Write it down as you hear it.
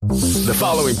The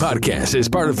following podcast is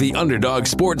part of the Underdog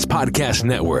Sports Podcast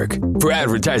Network. For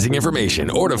advertising information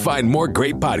or to find more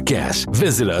great podcasts,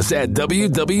 visit us at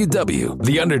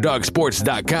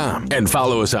www.theunderdogsports.com and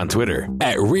follow us on Twitter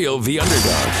at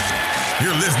RealTheUnderdog.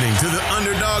 You're listening to the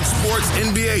Underdog Sports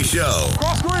NBA show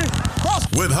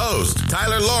with host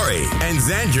Tyler Laurie and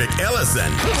Zandrick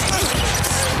Ellison.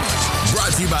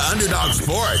 Brought to you by Underdog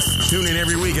Sports. Tune in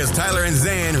every week as Tyler and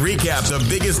Zan recap the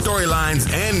biggest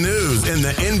storylines and news in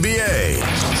the NBA.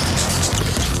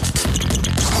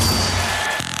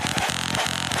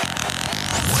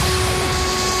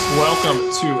 Welcome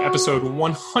to episode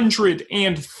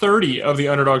 130 of the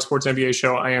Underdog Sports NBA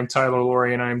show. I am Tyler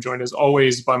Laurie, and I am joined as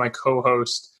always by my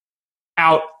co-host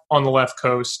out on the left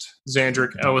coast,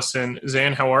 Zandrick Ellison.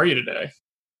 Zan, how are you today?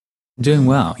 Doing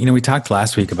well. You know, we talked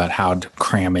last week about how to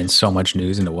cram in so much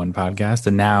news into one podcast,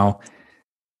 and now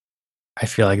I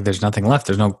feel like there's nothing left.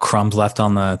 There's no crumbs left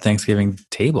on the Thanksgiving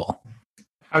table.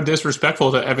 How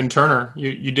disrespectful to Evan Turner.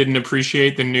 You didn't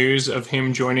appreciate the news of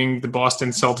him joining the Boston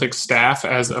Celtics staff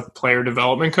as a player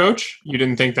development coach? You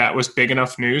didn't think that was big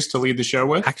enough news to lead the show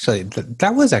with? Actually,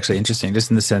 that was actually interesting,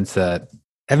 just in the sense that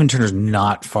Evan Turner's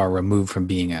not far removed from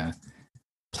being a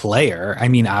player. I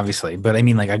mean, obviously, but I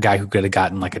mean like a guy who could have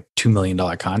gotten like a $2 million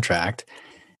contract.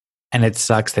 And it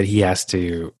sucks that he has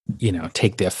to, you know,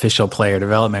 take the official player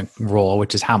development role,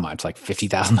 which is how much? Like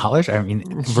 $50,000? I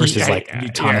mean, versus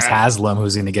Thomas Haslam,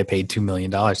 who's going to get paid $2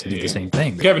 million to do the same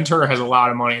thing. Kevin Turner has a lot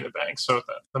of money in the bank, so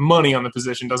the money on the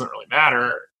position doesn't really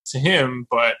matter to him.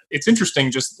 But it's interesting,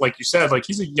 just like you said, like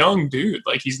he's a young dude.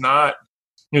 Like he's not,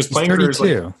 you know, his playing career is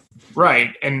like, right.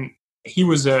 And he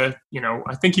was I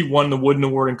think he won the Wooden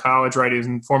Award in college, right? He was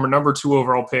a former number 2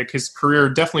 overall pick. His career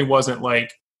definitely wasn't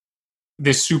like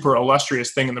this super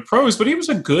illustrious thing in the pros, but he was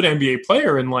a good NBA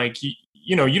player. And like, you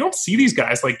don't see these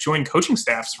guys like join coaching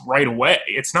staffs right away.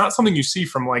 It's not something you see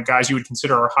from like guys you would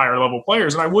consider are higher level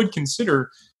players. And I would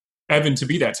consider Evan to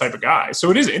be that type of guy.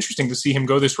 So it is interesting to see him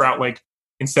go this route. Like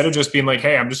instead of just being like,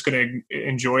 hey, I'm just going to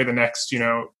enjoy the next,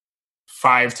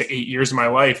 5 to 8 years of my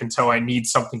life until I need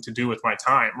something to do with my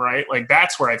time, right? Like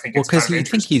that's where I think it's because you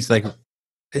think he's like,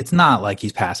 it's not like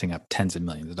he's passing up tens of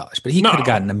millions of dollars, but he could have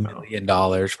gotten $1 million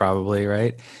probably,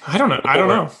 right? I don't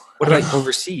know. What about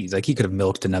overseas? Like he could have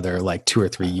milked another like 2 or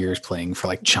 3 years playing for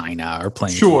like China or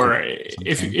playing. Sure,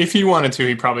 if he wanted to,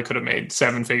 he probably could have made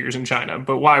 7 figures in China.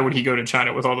 But why would he go to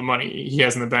China with all the money he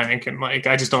has in the bank? And like,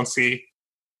 I just don't see.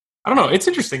 I don't know. It's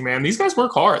interesting, man. These guys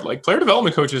work hard. Like player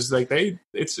development coaches, like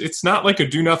it's not like a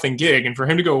do nothing gig. And for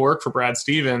him to go work for Brad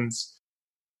Stevens,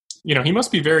 he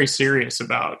must be very serious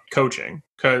about coaching.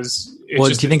 Because do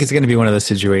you think it's going to be one of those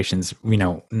situations? We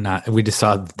just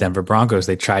saw the Denver Broncos.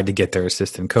 They tried to get their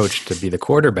assistant coach to be the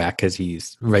quarterback because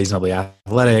he's reasonably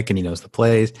athletic and he knows the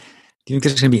plays. Do you think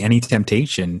there's going to be any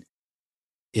temptation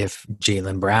if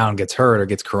Jaylen Brown gets hurt or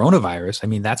gets coronavirus? I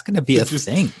mean, that's going to be a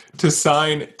thing. To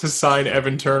sign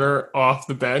Evan Turner off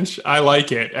the bench, I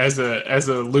like it as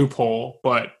a loophole,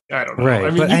 but I don't know. Right,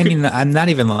 I'm not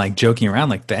even like joking around.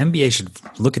 Like the NBA should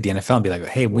look at the NFL and be like,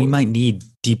 "Hey, we might need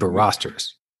deeper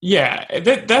rosters." Yeah,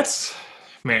 that's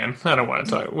man. I don't want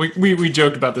to talk. We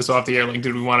joked about this off the air. Like,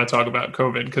 did we want to talk about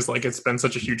COVID? Because like it's been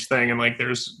such a huge thing, and like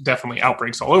there's definitely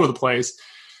outbreaks all over the place.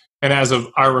 And as of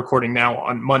our recording now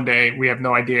on Monday, we have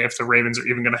no idea if the Ravens are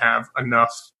even going to have enough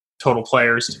total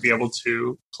players to be able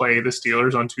to play the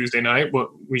Steelers on Tuesday night. Well,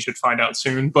 we should find out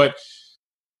soon. But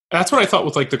that's what I thought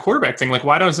with like the quarterback thing. Like,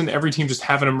 why doesn't every team just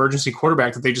have an emergency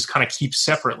quarterback that they just kind of keep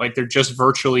separate? Like they're just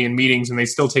virtually in meetings and they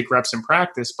still take reps in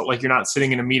practice, but like you're not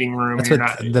sitting in a meeting room.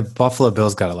 The Buffalo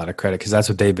Bills got a lot of credit because that's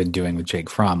what they've been doing with Jake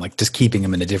Fromm, like just keeping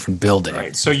him in a different building.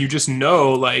 Right. So you just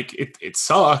know like it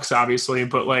sucks, obviously,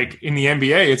 but like in the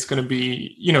NBA, it's going to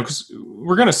be, because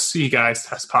we're going to see guys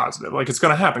test positive. Like it's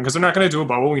going to happen because they're not going to do a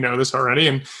bubble. We know this already.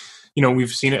 And,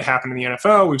 we've seen it happen in the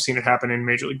NFL. We've seen it happen in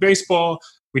Major League Baseball.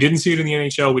 We didn't see it in the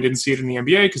NHL. We didn't see it in the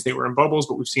NBA because they were in bubbles,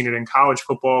 but we've seen it in college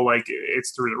football. Like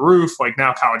it's through the roof. Like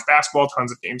now college basketball,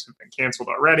 tons of games have been canceled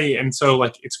already. And so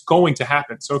like it's going to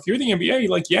happen. So if you're the NBA,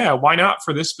 like, yeah, why not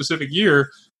for this specific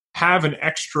year have an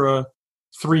extra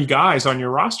 3 guys on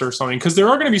your roster or something? Because there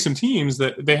are going to be some teams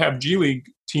that they have G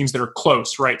League teams that are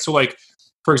close, right? So like,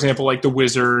 for example, like the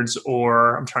Wizards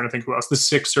or I'm trying to think who else, the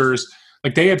Sixers,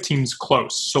 like they have teams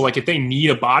close. So like if they need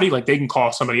a body, like they can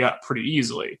call somebody up pretty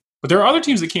easily. But there are other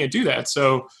teams that can't do that.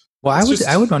 So,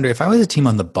 I would wonder if I was a team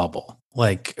on the bubble,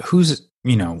 like who's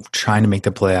trying to make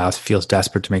the playoffs, feels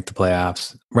desperate to make the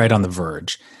playoffs, right on the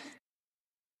verge.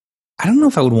 I don't know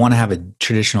if I would want to have a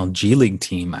traditional G League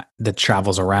team that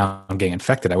travels around getting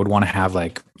infected. I would want to have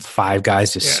like 5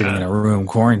 guys just sitting in a room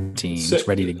quarantined,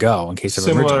 ready to go in case of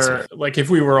emergency. Like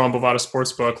if we were on Bovada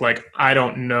Sportsbook, like I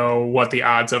don't know what the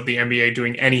odds of the NBA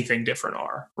doing anything different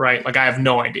are, right? Like I have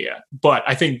no idea. But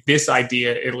I think this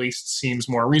idea at least seems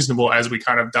more reasonable as we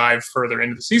kind of dive further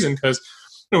into the season because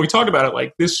we talked about it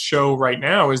like this show right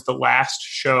now is the last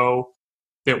show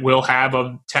that we'll have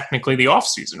of technically the off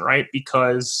season, right?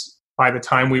 Because by the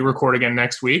time we record again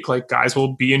next week, like guys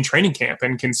will be in training camp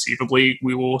and conceivably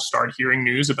we will start hearing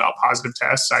news about positive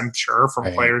tests, I'm sure,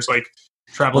 from players like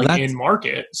traveling in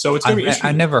market. So it's going to be interesting.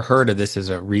 I never heard of this as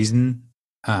a reason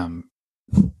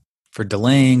for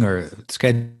delaying or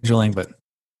scheduling, but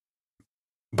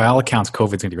by all accounts,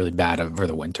 COVID's going to be really bad over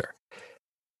the winter.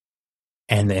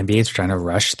 And the NBA is trying to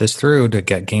rush this through to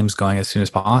get games going as soon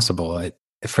as possible.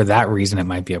 For that reason, it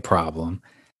might be a problem.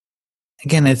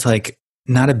 Again, it's like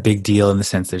not a big deal in the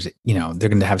sense there's, they're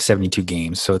going to have 72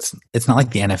 games. So it's not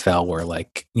like the NFL where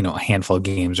like, a handful of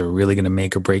games are really going to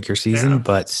make or break your season,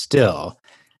 but still,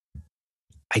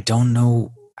 I don't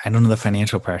know the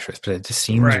financial pressures, but it just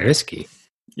seems risky.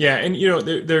 Yeah, and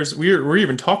we're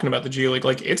even talking about the G League.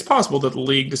 Like, it's possible that the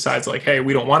league decides, like, hey,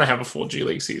 we don't want to have a full G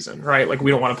League season, right? Like,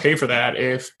 we don't want to pay for that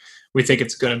if we think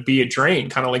it's going to be a drain,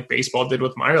 kind of like baseball did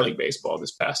with minor league baseball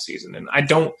this past season. And I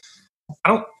don't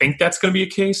think that's going to be a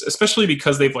case, especially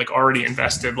because they've like already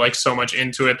invested like so much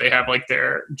into it. They have like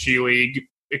their G League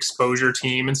exposure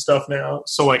team and stuff now.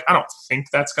 So like, I don't think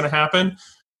that's going to happen.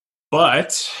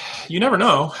 But you never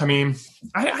know. I mean,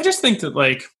 I just think that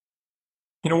like.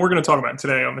 We're going to talk about it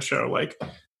today on the show, like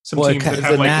some teams that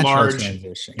have like large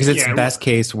transition because it's best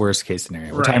case, worst case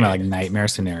scenario. We're talking about like nightmare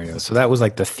scenarios. So that was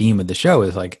like the theme of the show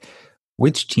is like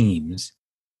which teams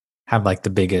have like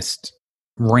the biggest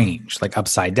range, like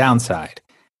upside, downside.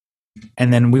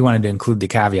 And then we wanted to include the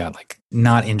caveat, like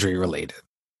not injury related.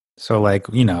 So like,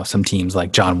 some teams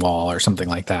like John Wall or something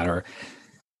like that, or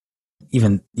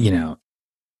even,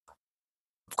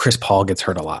 Chris Paul gets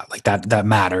hurt a lot. Like that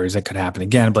matters. It could happen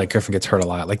again. Blake Griffin gets hurt a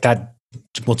lot. Like that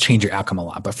will change your outcome a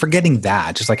lot. But forgetting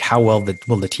that, just like how well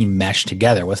will the team mesh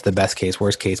together? What's the best case,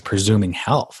 worst case, presuming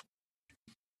health?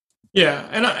 Yeah.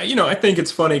 And I think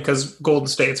it's funny because Golden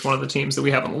State's one of the teams that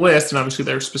we have on the list. And obviously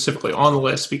they're specifically on the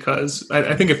list because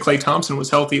I think if Klay Thompson was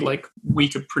healthy, like we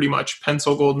could pretty much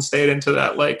pencil Golden State into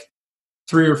that like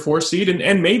 3 or 4 seed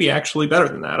and maybe actually better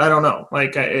than that. I don't know.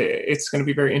 Like it's going to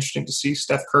be very interesting to see.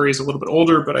 Steph Curry is a little bit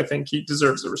older, but I think he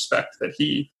deserves the respect that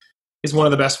he is one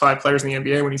of the best 5 players in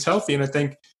the NBA when he's healthy. And I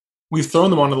think we've thrown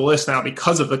them onto the list now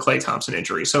because of the Klay Thompson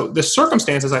injury. So the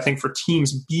circumstances, I think, for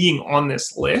teams being on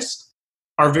this list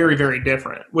are very, very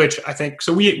different, which I think,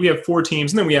 so we have 4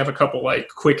 teams and then we have a couple like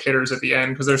quick hitters at the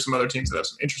end because there's some other teams that have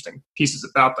some interesting pieces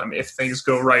about them if things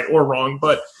go right or wrong.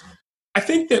 But I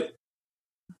think that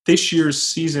this year's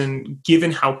season,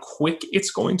 given how quick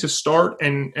it's going to start,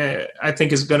 and I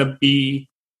think is going to be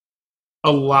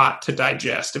a lot to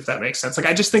digest, if that makes sense. Like,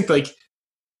 I just think like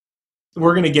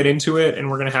we're going to get into it and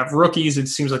we're going to have rookies. It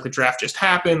seems like the draft just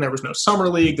happened. There was no summer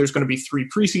league. There's going to be 3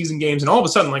 preseason games, and all of a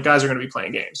sudden, like guys are going to be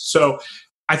playing games. So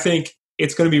I think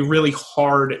it's going to be really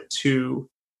hard to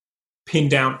pin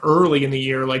down early in the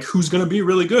year, like who's going to be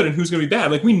really good and who's going to be bad.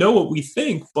 Like we know what we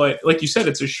think, but like you said,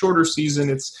 it's a shorter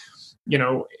season. It's,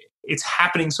 it's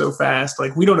happening so fast.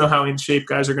 Like we don't know how in shape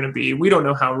guys are going to be. We don't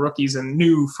know how rookies and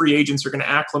new free agents are going to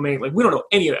acclimate. Like we don't know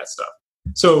any of that stuff.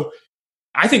 So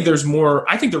I think there's more.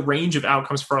 I think the range of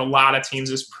outcomes for a lot of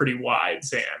teams is pretty wide,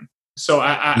 Zan. So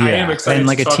I am excited. And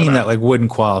like to a team that like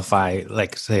wouldn't qualify,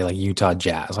 like say like Utah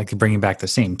Jazz, like bringing back the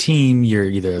same team. You're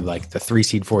either like the 3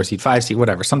 seed, 4 seed, 5 seed,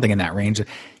 whatever, something in that range. It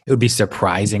would be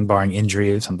surprising, barring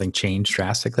injury, if something changed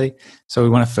drastically. So we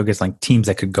want to focus like teams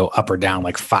that could go up or down,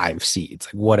 like 5 seeds.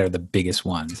 Like what are the biggest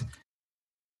ones?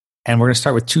 And we're going to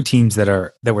start with 2 teams that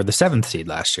were the 7th seed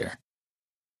last year,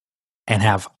 and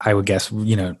have, I would guess,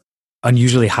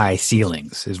 unusually high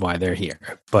ceilings is why they're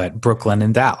here. But Brooklyn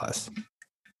and Dallas.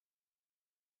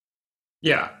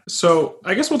 Yeah. So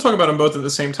I guess we'll talk about them both at the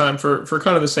same time for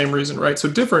kind of the same reason, right? So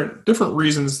different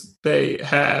reasons they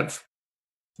have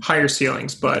higher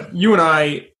ceilings. But you and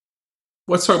I,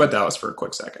 let's talk about Dallas for a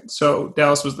quick second. So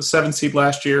Dallas was the 7th seed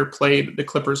last year, played the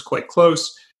Clippers quite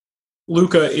close.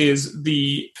 Luka is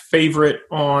the favorite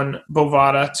on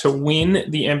Bovada to win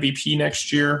the MVP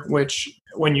next year, which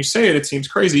when you say it, it seems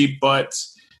crazy, but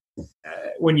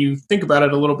when you think about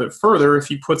it a little bit further, if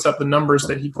he puts up the numbers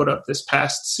that he put up this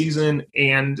past season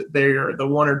and they're the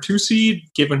 1 or 2 seed,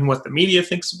 given what the media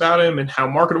thinks about him and how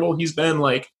marketable he's been,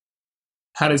 like,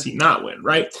 how does he not win,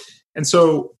 right? And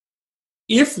so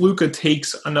if Luka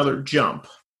takes another jump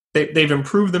they've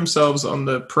improved themselves on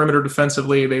the perimeter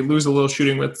defensively. They lose a little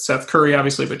shooting with Seth Curry,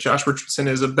 obviously, but Josh Richardson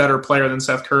is a better player than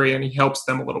Seth Curry, and he helps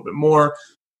them a little bit more.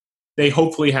 They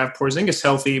hopefully have Porzingis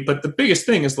healthy, but the biggest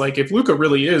thing is like if Luka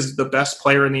really is the best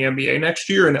player in the NBA next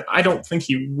year, and I don't think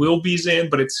he will be, Zan,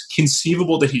 but it's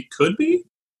conceivable that he could be.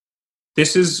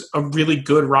 This is a really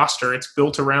good roster. It's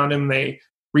built around him. They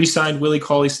re-signed Willie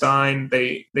Cauley-Stein.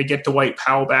 They get Dwight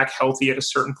Powell back healthy at a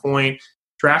certain point.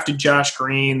 Drafted Josh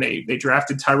Green. They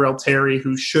drafted Tyrell Terry,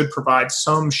 who should provide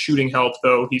some shooting help,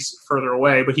 though he's further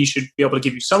away, but he should be able to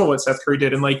give you some of what Seth Curry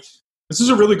did. And like, this is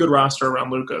a really good roster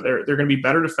around Luka. They're going to be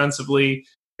better defensively.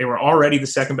 They were already the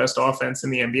second best offense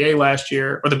in the NBA last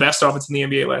year, or the best offense in the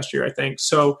NBA last year, I think.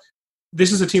 So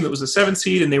this is a team that was a 7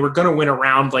 seed, and they were going to win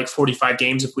around like 45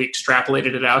 games if we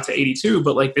extrapolated it out to 82.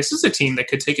 But like, this is a team that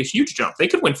could take a huge jump. They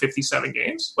could win 57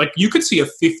 games. Like, you could see a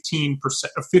 15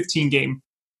 game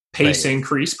pace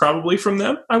increase probably from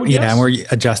them, I would guess. Yeah, and we're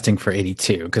adjusting for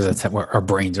 82 because that's what our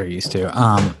brains are used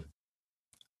to.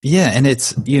 Yeah, and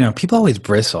it's, people always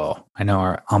bristle. I know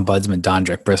our ombudsman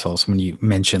Zandrick bristles when you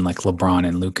mention like LeBron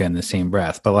and Luka in the same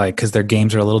breath, but like, because their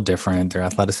games are a little different, their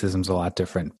athleticism's a lot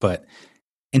different. But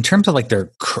in terms of like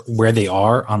where they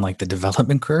are on like the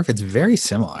development curve, it's very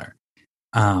similar.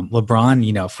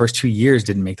 LeBron, first 2 years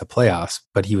didn't make the playoffs,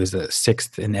 but he was the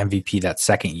 6th in MVP that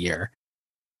second year.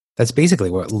 That's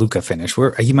basically what Luka finished.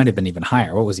 He might have been even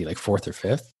higher. What was he, like 4th or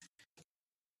 5th?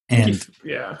 And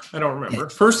I don't remember.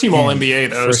 First team All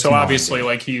NBA though, so obviously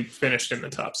like he finished in the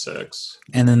top 6.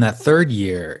 And then that third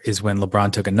year is when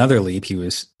LeBron took another leap.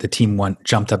 The team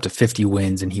jumped up to 50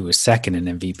 wins, and he was second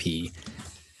in MVP.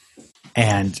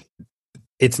 And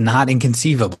it's not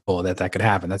inconceivable that could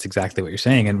happen. That's exactly what you're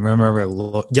saying. And remember,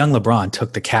 young LeBron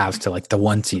took the Cavs to like the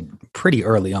 1 seed pretty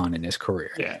early on in his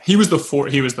career. Yeah, he was the 4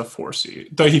 seed.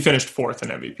 Though he finished 4th in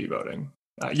MVP voting.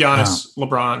 Giannis,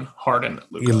 LeBron, Harden,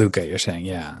 Luka, you're saying,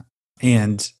 yeah.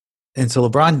 And so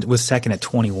LeBron was second at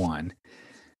 21.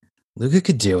 Luka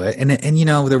could do it. And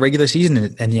the regular season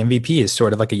and the MVP is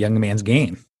sort of like a young man's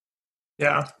game.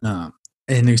 Yeah.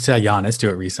 And we saw Giannis do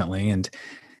it recently. And,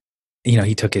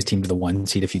 he took his team to the 1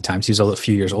 seed a few times. He was a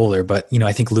few years older. But,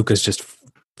 I think Luka's just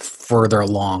further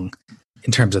along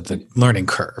in terms of the learning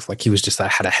curve. Like, he was just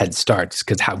had a head start just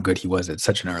because how good he was at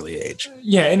such an early age.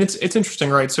 Yeah, and it's interesting,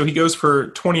 right? So he goes for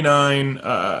 29,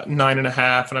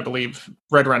 9.5, and I believe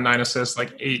right around 9 assists,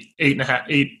 like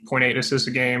 8.8 assists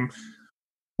a game,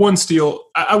 1 steal.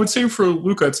 I would say for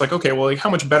Luka, it's like, okay, well, like, how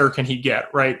much better can he get,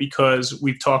 right? Because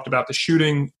we've talked about the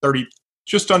shooting,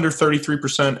 just under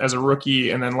 33% as a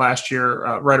rookie, and then last year,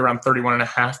 right around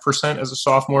 31.5% as a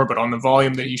sophomore. But on the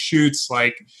volume that he shoots,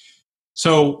 like.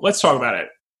 So let's talk about it.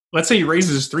 Let's say he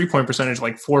raises his 3-point percentage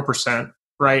like 4%,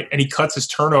 right? And he cuts his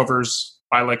turnovers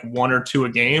by like 1 or 2 a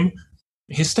game.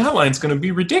 His stat line is going to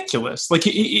be ridiculous. Like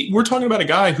we're talking about a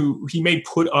guy who he may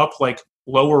put up like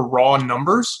lower raw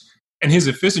numbers, and his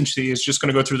efficiency is just going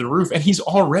to go through the roof. And he's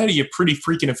already a pretty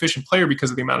freaking efficient player because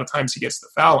of the amount of times he gets to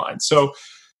the foul line. So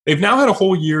they've now had a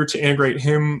whole year to integrate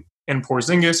him and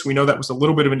Porzingis. We know that was a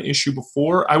little bit of an issue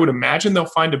before. I would imagine they'll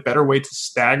find a better way to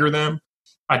stagger them.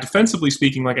 Defensively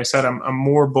speaking, like I said, I'm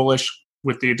more bullish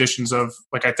with the additions of,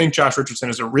 like, I think Josh Richardson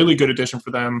is a really good addition for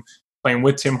them, playing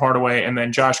with Tim Hardaway. And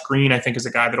then Josh Green, I think, is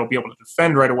a guy that'll be able to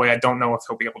defend right away. I don't know if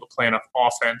he'll be able to play enough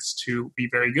offense to be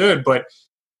very good. But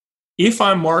if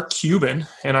I'm Mark Cuban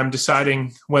and I'm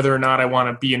deciding whether or not I want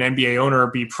to be an NBA owner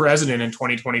or be president in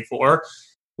 2024,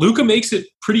 Luka makes it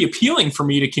pretty appealing for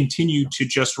me to continue to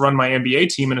just run my NBA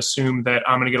team and assume that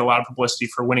I'm going to get a lot of publicity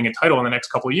for winning a title in the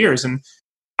next couple of years. And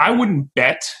I wouldn't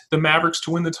bet the Mavericks to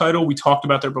win the title. We talked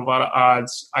about their Bovada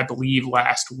odds, I believe,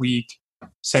 last week,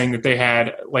 saying that they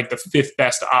had like the 5th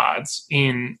best odds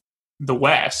in the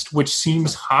West, which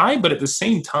seems high, but at the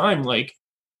same time, like,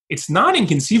 it's not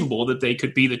inconceivable that they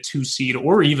could be the 2 seed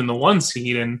or even the 1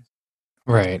 seed. And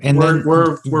right, and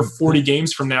we're 40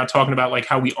 games from now talking about like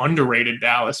how we underrated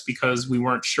Dallas because we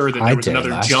weren't sure that there was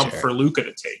another jump for Luka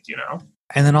to take.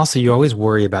 And then also you always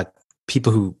worry about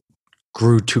people who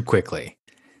grew too quickly.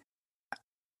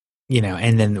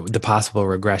 And then the possible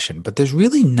regression. But there's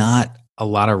really not a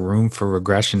lot of room for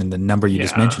regression in the number you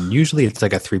just mentioned. Usually it's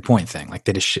like a 3-point thing. Like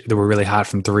they were really hot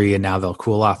from 3 and now they'll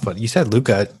cool off. But you said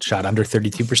Luka shot under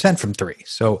 32% from 3.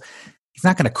 So he's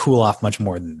not going to cool off much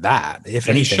more than that. If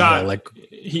anything,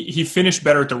 he finished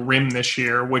better at the rim this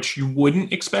year, which you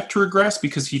wouldn't expect to regress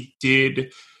because he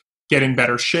did get in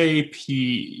better shape.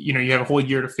 You have a whole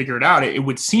year to figure it out. It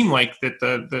would seem like that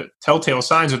the telltale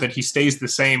signs are that he stays the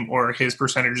same or his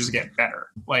percentages get better.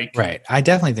 Right. I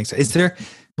definitely think so. Is there,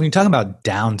 when you talk about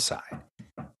downside,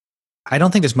 I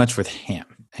don't think there's much with him.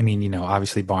 I mean,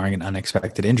 obviously barring an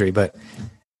unexpected injury, but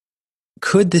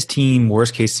could this team,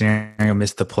 worst case scenario,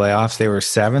 miss the playoffs? They were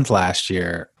 7th last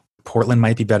year. Portland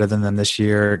might be better than them this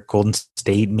year. Golden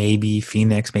State, maybe.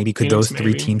 Phoenix, maybe. Could those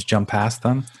three teams jump past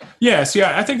them? Yes,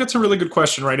 yeah. I think that's a really good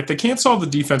question, right? If they can't solve the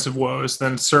defensive woes,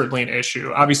 then it's certainly an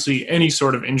issue. Obviously, any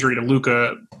sort of injury to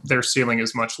Luka, their ceiling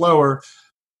is much lower.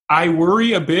 I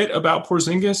worry a bit about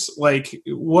Porzingis. Like,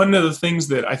 one of the things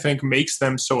that I think makes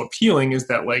them so appealing is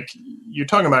that, like, you're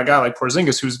talking about a guy like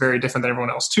Porzingis who's very different than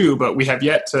everyone else too, but we have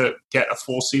yet to get a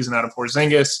full season out of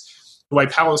Porzingis.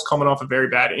 Dwight Powell is coming off a very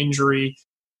bad injury.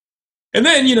 And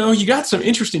then, you got some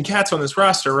interesting cats on this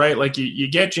roster, right? Like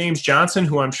you get James Johnson,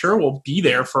 who I'm sure will be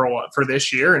there for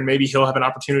this year, and maybe he'll have an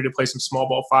opportunity to play some small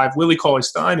ball 5. Willie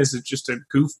Cauley-Stein, is it just a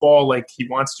goofball? Like he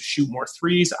wants to shoot more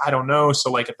threes? I don't know.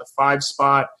 So like at the 5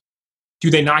 spot,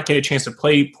 do they not get a chance to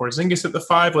play Porzingis at the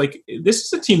 5? Like this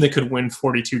is a team that could win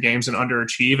 42 games and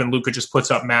underachieve, and Luka just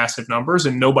puts up massive numbers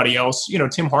and nobody else.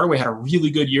 Tim Hardaway had a really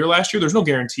good year last year. There's no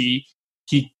guarantee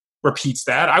he repeats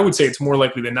that. I would say it's more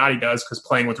likely than not he does, because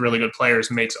playing with really good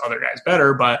players makes other guys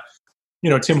better. But,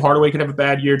 Tim Hardaway could have a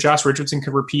bad year. Josh Richardson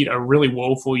could repeat a really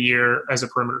woeful year as a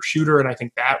perimeter shooter, and I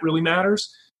think that really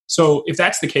matters. So if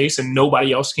that's the case and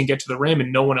nobody else can get to the rim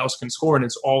and no one else can score and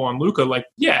it's all on Luka, like,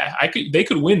 yeah, they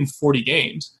could win 40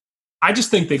 games. I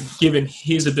just think that given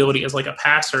his ability as like a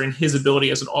passer and his ability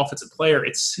as an offensive player,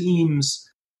 it seems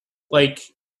like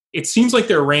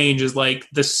their range is like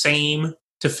the same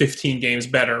to 15 games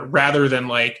better rather than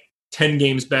like 10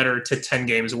 games better to 10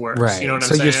 games worse. Right. You know what I'm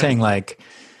saying? So you're saying like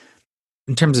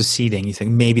in terms of seeding, you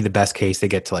think maybe the best case they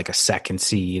get to like a 2nd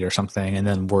seed or something, and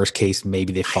then worst case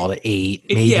maybe they fall to 8,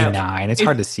 maybe 9. It's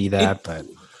hard to see that, but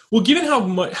well, given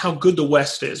how good the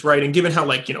West is, right, and given how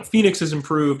Phoenix has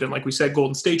improved, and like we said,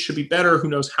 Golden State should be better. Who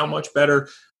knows how much better?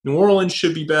 New Orleans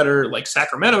should be better. Like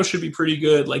Sacramento should be pretty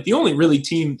good. Like the only really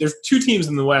there's 2 teams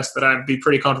in the West that I'd be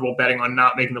pretty comfortable betting on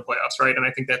not making the playoffs, right? And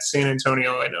I think that's San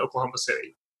Antonio and Oklahoma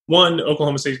City. 1,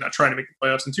 Oklahoma City's not trying to make the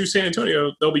playoffs, and 2, San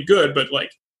Antonio, they'll be good, but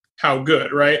like how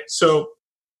good, right? So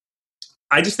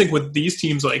I just think with these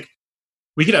teams, like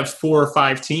we could have 4 or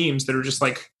 5 teams that are just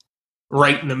like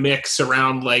right in the mix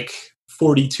around like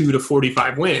 42 to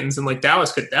 45 wins, and like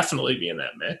Dallas could definitely be in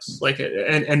that mix, like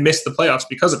and miss the playoffs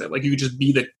because of it. Like you could just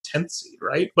be the 10th seed,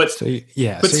 right? But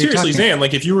seriously, Zan,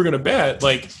 like if you were going to bet,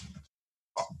 like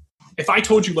if I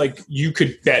told you like you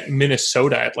could bet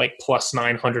Minnesota at like plus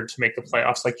 900 to make the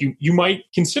playoffs, like you might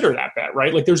consider that bet,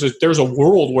 right? Like there's a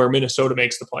world where Minnesota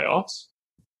makes the playoffs.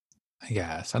 I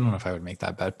guess I don't know if I would make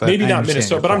that bet, but maybe not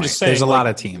Minnesota. But I'm just saying, there's a lot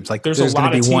of teams. Like there's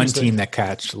going to be one team that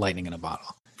catch lightning in a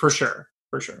bottle for sure.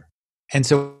 And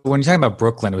so when you're talking about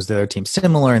Brooklyn, it was the other team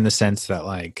similar in the sense that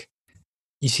like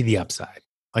you see the upside.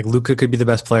 Like Luka could be the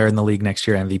best player in the league next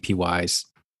year, MVP wise.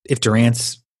 If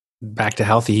Durant's back to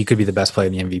healthy, he could be the best player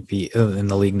in the MVP in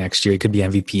the league next year. He could be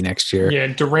MVP next year. Yeah,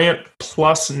 Durant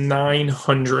plus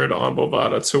 900 on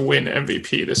Bovada to win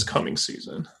MVP this coming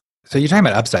season. So you're talking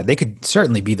about upside. They could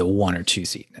certainly be the 1 or 2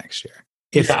 seed next year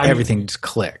if everything just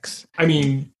clicks. I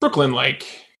mean, Brooklyn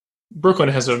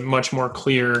has a much more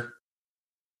clear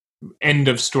end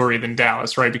of story than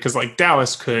Dallas, right? Because like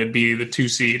Dallas could be the 2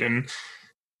 seed and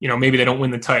maybe they don't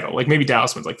win the title. Like maybe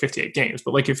Dallas wins like 58 games,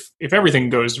 but like if everything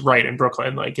goes right in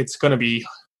Brooklyn, like it's going to be,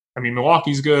 I mean,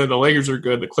 Milwaukee's good, the Lakers are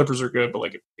good, the Clippers are good, but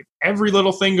like if every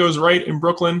little thing goes right in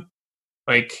Brooklyn,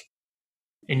 like,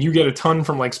 and you get a ton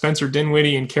from like Spencer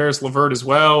Dinwiddie and Karis LeVert as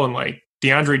well, and like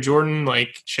DeAndre Jordan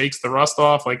like shakes the rust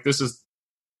off, like this is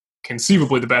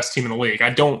conceivably the best team in the league. I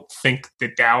don't think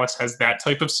that Dallas has that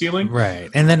type of ceiling. Right.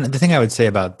 And then the thing I would say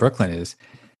about Brooklyn is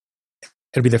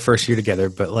it'll be their first year together,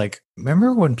 but like,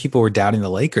 remember when people were doubting the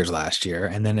Lakers last year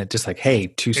and then it just like, hey,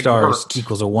 2 stars worked.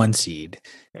 equals a 1 seed.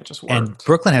 It just worked. And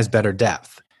Brooklyn has better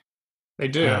depth. They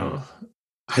do.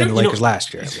 Than the Lakers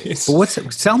last year.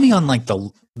 But tell me on like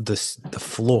the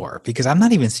floor, because I'm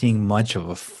not even seeing much of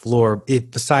a floor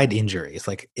beside injuries.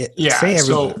 Like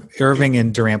Irving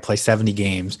and Durant play 70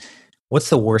 games. What's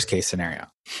the worst case scenario?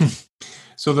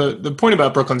 So the point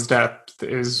about Brooklyn's depth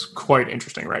is quite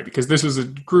interesting, right? Because this is a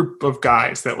group of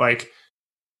guys that like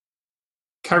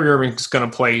Kyrie Irving's going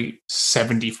to play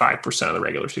 75% of the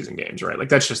regular season games, right? Like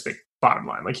that's just the bottom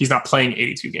line. Like he's not playing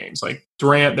 82 games. Like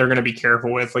Durant, they're going to be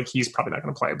careful with. Like he's probably not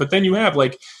going to play. But then you have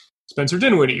like Spencer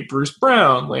Dinwiddie, Bruce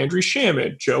Brown, Landry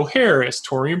Shamet, Joe Harris,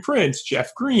 Taurean Prince,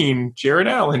 Jeff Green, Jared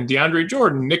Allen, DeAndre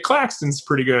Jordan, Nick Claxton's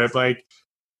pretty good. Like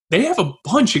they have a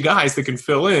bunch of guys that can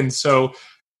fill in. So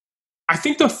I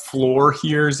think the floor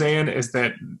here, Zan, is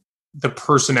that the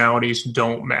personalities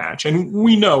don't match. And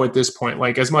we know at this point,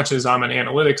 like as much as I'm an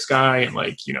analytics guy and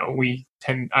like,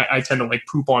 I tend to like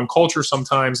poop on culture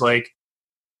sometimes, like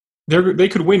they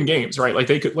could win games, right? Like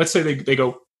they could, let's say they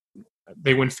go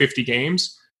they win 50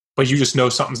 games, but you just know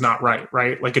something's not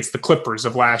right? Like it's the Clippers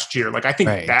of last year. Like I think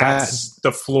that's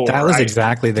the floor. That was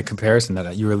exactly the comparison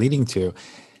that you were leading to.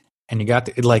 And you got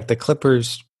the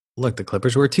Clippers. Look, the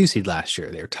Clippers were a 2 seed last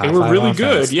year. They were top 5 really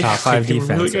offense, good. Yeah, top 5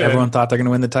 defense. Really everyone thought they're going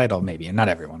to win the title, maybe, and not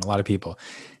everyone, a lot of people.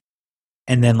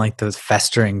 And then like those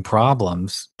festering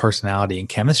problems, personality and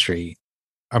chemistry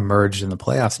emerged in the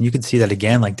playoffs. And you could see that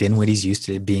again, like Dinwiddie's used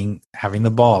to having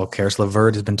the ball. Karis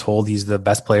LeVert has been told he's the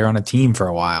best player on a team for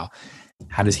a while.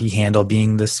 How does he handle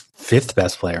being this 5th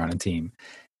best player on a team?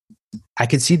 I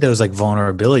could see those like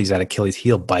vulnerabilities at Achilles'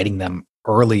 heel biting them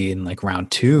early in like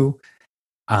round 2.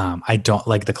 I don't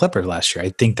like the Clippers last year. I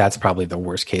think that's probably the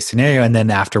worst case scenario. And then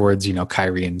afterwards,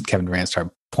 Kyrie and Kevin Durant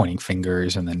start pointing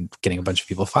fingers and then getting a bunch of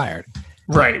people fired.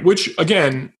 Right. Which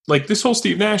again, like this whole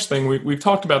Steve Nash thing, we've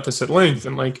talked about this at length,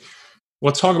 and like,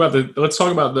 let's talk about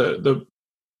the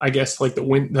I guess like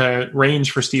the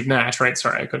range for Steve Nash, right?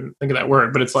 Sorry, I couldn't think of that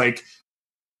word, but it's like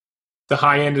the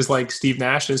high end is like Steve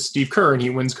Nash is Steve Kerr and he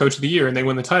wins Coach of the Year and they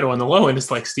win the title. And the low end is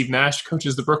like Steve Nash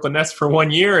coaches the Brooklyn Nets for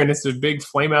 1 year and it's a big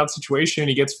flame out situation.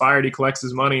 He gets fired, he collects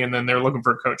his money, and then they're looking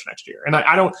for a coach next year. And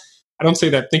I don't say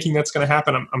that thinking that's going to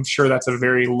happen. I'm sure that's a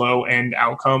very low end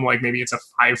outcome. Like maybe it's a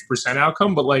 5%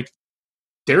 outcome, but like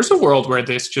there's a world where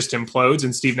this just implodes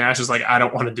and Steve Nash is like, I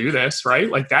don't want to do this, right?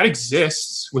 Like that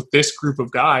exists with this group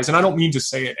of guys. And I don't mean to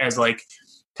say it as like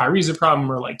Kyrie's a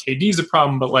problem or like KD's a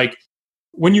problem, but like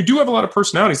when you do have a lot of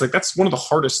personalities, like that's one of the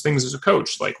hardest things as a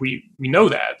coach. Like we know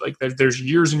that, like there's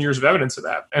years and years of evidence of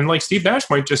that. And like Steve Nash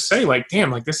might just say like,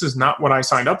 damn, like this is not what I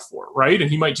signed up for. Right.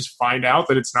 And he might just find out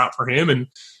that it's not for him. And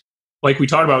like we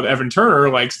talked about with Evan Turner,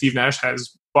 like Steve Nash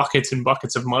has buckets and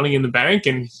buckets of money in the bank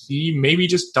and he maybe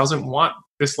just doesn't want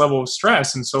this level of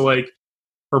stress. And so like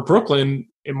for Brooklyn,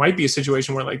 it might be a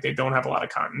situation where like they don't have a lot of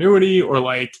continuity or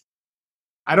like,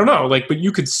 I don't know, like, but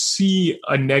you could see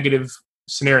a negative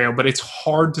scenario, but it's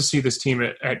hard to see this team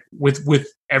with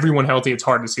everyone healthy. It's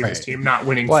hard to see this team not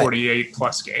winning 48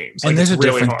 plus games. Like, and there's a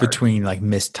really difference hard between like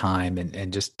missed time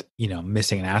and just,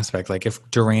 missing an aspect. Like if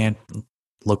Durant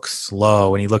looks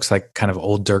slow and he looks like kind of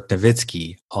old Dirk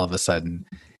Nowitzki all of a sudden.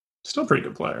 Still a pretty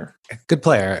good player. Good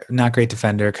player, not great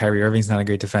defender. Kyrie Irving's not a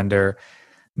great defender.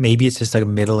 Maybe it's just like a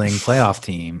middling playoff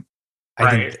team.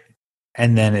 I think,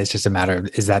 and then it's just a matter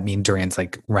of, does that mean Durant's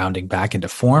like rounding back into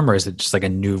form, or is it just like a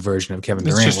new version of Kevin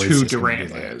Durant? It's just who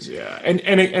Durant is, yeah. And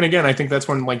again, I think that's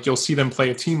when like you'll see them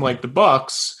play a team like the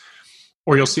Bucks,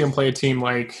 or you'll see them play a team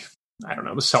like, I don't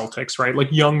know, the Celtics, right?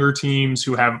 Like younger teams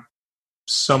who have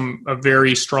a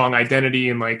very strong identity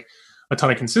and like a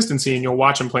ton of consistency, and you'll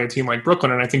watch them play a team like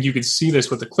Brooklyn. And I think you could see this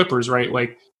with the Clippers, right?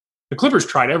 Like the Clippers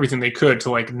tried everything they could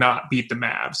to like not beat the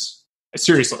Mavs.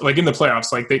 Seriously, like in the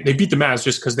playoffs, like they beat the Mavs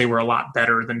just because they were a lot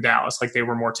better than Dallas. Like they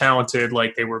were more talented,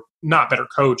 like they were not better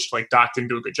coached. Like Doc didn't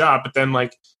do a good job, but then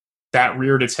like that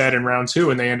reared its head in round 2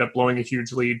 and they end up blowing a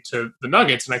huge lead to the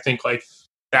Nuggets. And I think like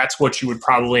that's what you would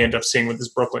probably end up seeing with this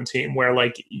Brooklyn team, where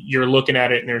like you're looking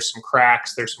at it and there's some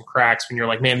cracks when you're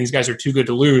like, man, these guys are too good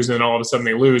to lose. And then all of a sudden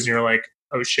they lose and you're like,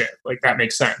 oh shit, like that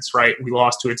makes sense, right? We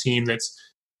lost to a team that's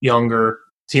younger,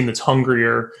 a team that's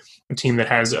hungrier, a team that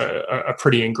has a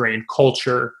pretty ingrained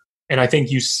culture. And I think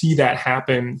you see that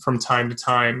happen from time to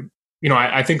time.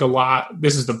 I think a lot,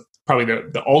 this is probably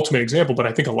the ultimate example, but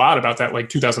I think a lot about that like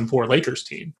 2004 Lakers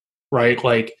team, right?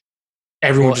 Like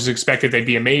everyone just expected they'd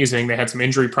be amazing. They had some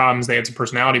injury problems. They had some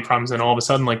personality problems. And all of a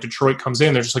sudden, like Detroit comes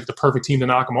in, they're just like the perfect team to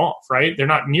knock them off, right? They're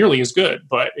not nearly as good,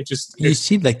 but you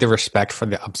see like the respect for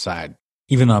the upside.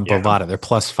 Even on Bovada, they're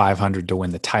plus 500 to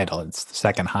win the title. It's the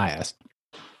second highest.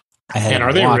 And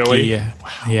are they really? Wow.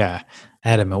 Yeah. I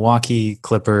had a Milwaukee,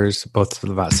 Clippers, both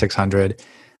about 600.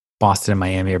 Boston and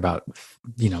Miami are about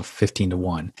 15 to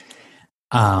 1.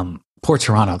 Poor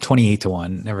Toronto, 28 to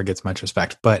 1. Never gets much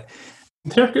respect, but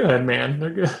they're good, man. They're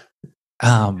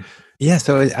good. Yeah,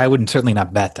 so I wouldn't certainly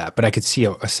not bet that, but I could see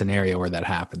a scenario where that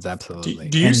happens. Absolutely.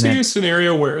 Do you see a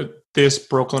scenario where this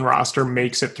Brooklyn roster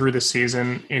makes it through the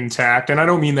season intact? And I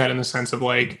don't mean that in the sense of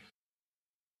like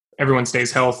everyone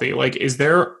stays healthy. Like,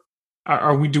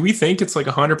 do we think it's like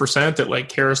 100% that like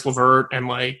Karis LeVert and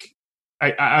like,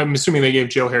 I'm assuming they gave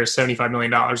Joe Harris $75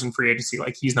 million in free agency.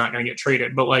 Like he's not going to get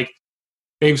traded, but like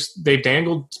they've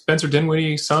dangled Spencer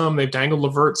Dinwiddie some, they've dangled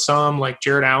LeVert some, like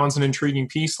Jared Allen's an intriguing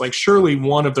piece. Like surely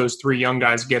one of those 3 young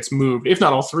guys gets moved, if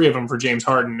not all 3 of them for James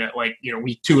Harden at like,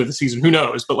 week 2 of the season, who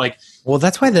knows? But like, well,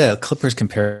 that's why the Clippers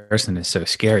comparison is so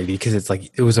scary, because it's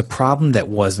like, it was a problem that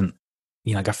wasn't,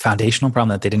 like a foundational problem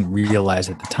that they didn't realize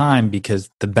at the time,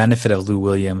 because the benefit of Lou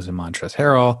Williams and Montrezl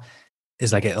Harrell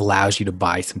is like it allows you to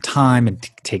buy some time and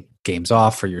take games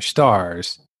off for your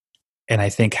stars. And I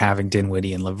think having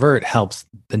Dinwiddie and LeVert helps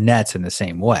the Nets in the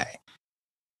same way.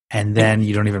 And then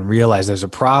you don't even realize there's a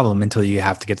problem until you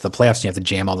have to get to the playoffs and you have to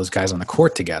jam all those guys on the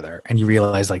court together. And you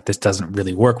realize like this doesn't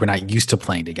really work. We're not used to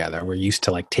playing together. We're used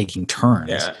to like taking turns.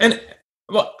 Yeah. And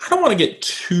well, I don't want to get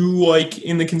too like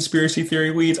in the conspiracy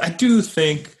theory weeds. I do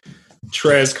think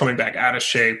Trez coming back out of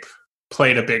shape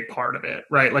played a big part of it,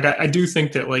 right? Like I do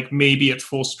think that like maybe at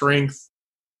full strength,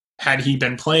 had he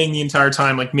been playing the entire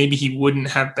time, like maybe he wouldn't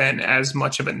have been as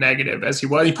much of a negative as he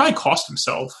was. He probably cost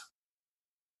himself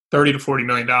 $30 to $40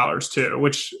 million too,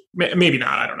 which maybe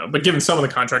not, I don't know. But given some of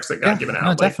the contracts that got given out.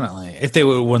 No, definitely. If they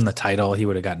would have won the title, he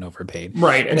would have gotten overpaid.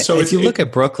 Right. And so if you look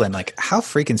at Brooklyn, like how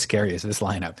freaking scary is this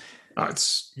lineup?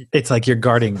 It's like you're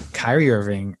guarding Kyrie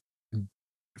Irving,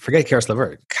 forget Karis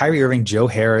LeVert, Kyrie Irving, Joe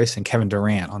Harris, and Kevin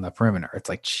Durant on the perimeter. It's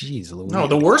like, geez, Louise. No,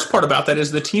 the worst part about that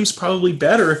is the team's probably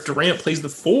better if Durant plays the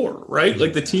 4, right?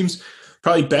 Like the team's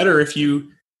probably better if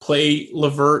you play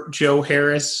LeVert, Joe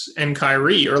Harris, and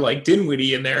Kyrie, or like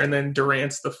Dinwiddie in there, and then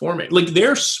Durant's the 4-man. Like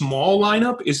their small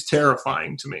lineup is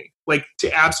terrifying to me, like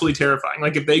absolutely terrifying.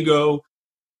 Like if they go,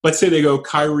 let's say they go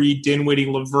Kyrie, Dinwiddie,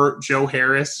 LeVert, Joe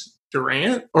Harris,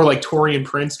 Durant, or like Taurean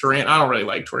Prince, Durant. I don't really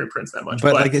like Taurean Prince that much.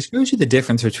 But like it shows you the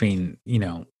difference between,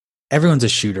 everyone's a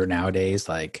shooter nowadays.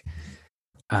 Like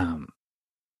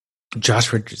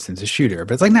Josh Richardson's a shooter,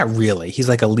 but it's like not really. He's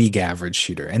like a league average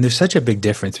shooter. And there's such a big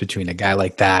difference between a guy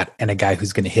like that and a guy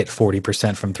who's going to hit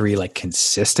 40% from 3 like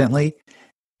consistently.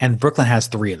 And Brooklyn has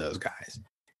 3 of those guys.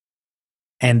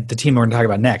 And the team we're going to talk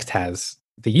about next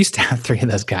they used to have 3 of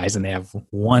those guys, and they have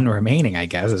 1 remaining, I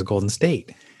guess, is Golden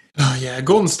State. Oh, yeah.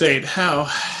 Golden State.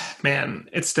 Man,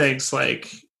 it stinks.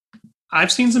 Like, I've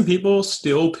seen some people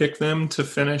still pick them to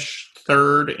finish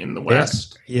 3rd in the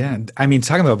West. Yeah. I mean,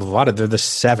 talking about Bovada, they're the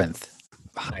 7th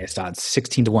highest odds,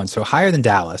 16-1. So higher than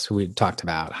Dallas, who we talked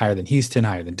about, higher than Houston,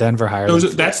 higher than Denver, higher than...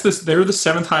 They're the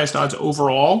 7th highest odds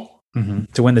overall.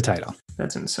 Mm-hmm. To win the title.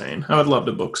 That's insane. I would love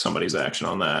to book somebody's action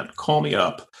on that. Call me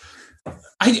up.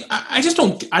 I just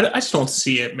don't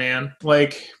see it, man.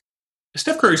 Like,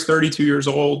 Steph Curry's 32 years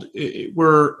old.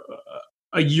 We're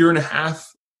a year and a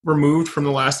half removed from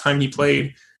the last time he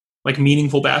played like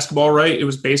meaningful basketball, right? It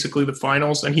was basically the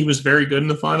finals, and he was very good in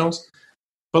the finals.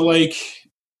 But like,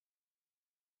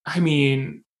 I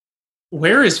mean,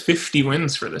 where is 50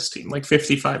 wins for this team? Like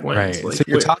 55 wins. Right. Like, so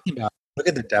you're talking about, look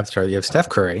at the depth chart. You have Steph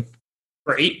Curry.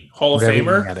 Great. Hall of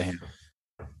Famer.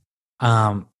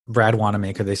 Brad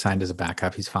Wanamaker, they signed as a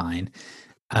backup. He's fine.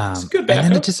 It's a good backup.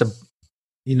 And then it's just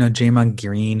Draymond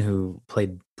Green, who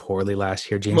played poorly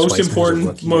last year. Most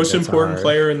important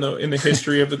player in the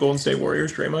history of the Golden State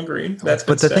Warriors, Draymond Green. But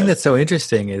the thing that's so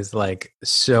interesting is like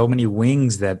so many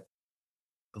wings that,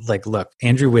 like, look,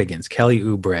 Andrew Wiggins, Kelly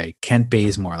Oubre, Kent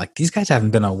Bazemore, like these guys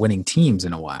haven't been on winning teams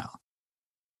in a while.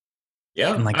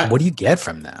 Yeah. And like, what do you get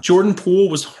from them? Jordan Poole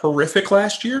was horrific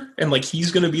last year, and like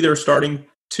he's going to be their starting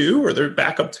 2 or their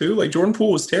backup 2. Like Jordan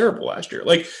Poole was terrible last year.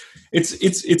 Like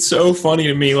it's so funny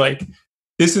to me. Like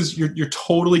this is you're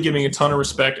totally giving a ton of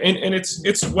respect, and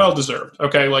it's well deserved.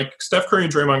 Okay, like Steph Curry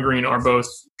and Draymond Green are both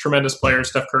tremendous players.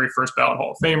 Steph Curry, first ballot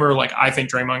Hall of Famer. Like I think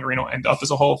Draymond Green will end up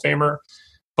as a Hall of Famer.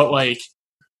 But like,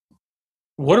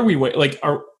 what are we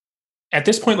are at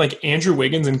this point, like Andrew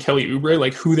Wiggins and Kelly Oubre,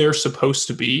 like who they're supposed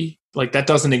to be, like that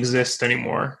doesn't exist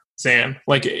anymore, Zan.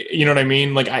 Like, you know what I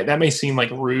mean? Like that may seem like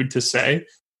rude to say,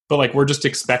 but like we're just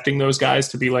expecting those guys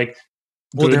to be like,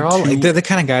 well, they're all like, they're the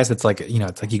kind of guys that's like,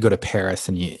 it's like you go to Paris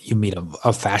and you meet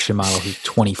a fashion model who's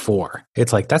 24.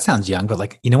 It's like, that sounds young, but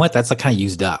like, you know what? That's like kind of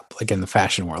used up, like in the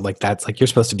fashion world. Like that's like, you're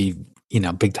supposed to be,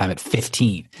 big time at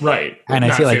 15. Right. And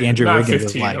I feel like Andrew Wiggins 15,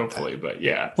 is like, hopefully, but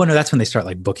yeah. Well, no, that's when they start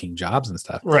like booking jobs and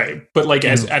stuff. Right. But like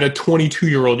at a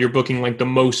 22-year-old, you're booking like the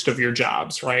most of your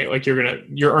jobs, right? Like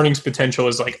your earnings potential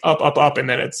is like up, and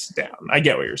then it's down. I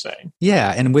get what you're saying.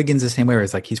 Yeah. And Wiggins the same way, where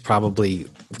it's like, he's probably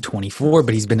 24,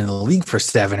 but he's been in the league for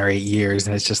 7 or 8 years.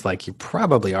 And it's just like, you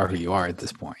probably are who you are at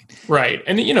this point. Right.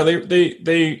 And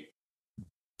they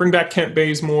bring back Kent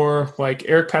Bazemore. Like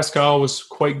Eric Pascal was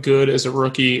quite good as a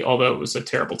rookie, although it was a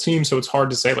terrible team. So it's hard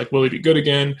to say, like, will he be good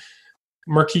again?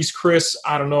 Marquise Chris,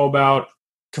 I don't know about.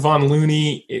 Kevon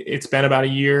Looney, it's been about a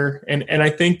year. And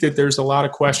I think that there's a lot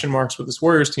of question marks with this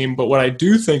Warriors team. But what I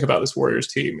do think about this Warriors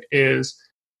team is,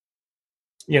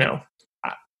 I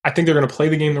think they're going to play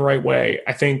the game the right way.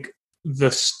 I think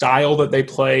the style that they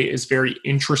play is very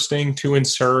interesting to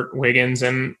insert Wiggins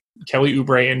and Kelly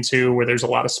Oubre into, where there's a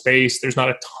lot of space. There's not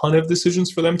a ton of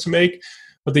decisions for them to make,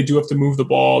 but they do have to move the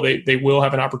ball. They will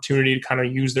have an opportunity to kind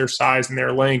of use their size and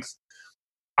their length.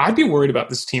 I'd be worried about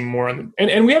this team more. And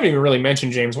we haven't even really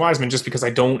mentioned James Wiseman, just because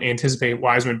I don't anticipate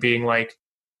Wiseman being like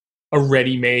a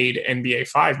ready-made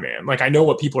NBA 5-man. Like, I know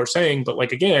what people are saying, but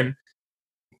like, again,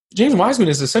 James Wiseman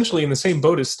is essentially in the same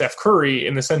boat as Steph Curry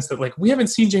in the sense that, like, we haven't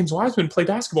seen James Wiseman play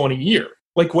basketball in a year.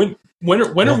 Like, when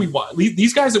are we –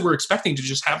 these guys that we're expecting to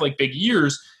just have, like, big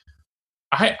years,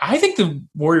 I think the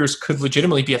Warriors could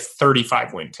legitimately be a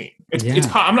 35-win team.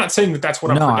 I'm not saying that that's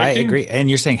what I'm predicting. No, I agree. And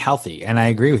you're saying healthy, and I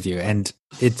agree with you. And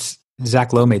it's –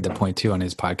 Zach Lowe made the point, too, on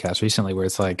his podcast recently where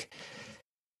it's like,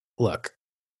 look,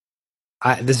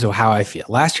 this is how I feel.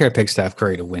 Last year I picked Steph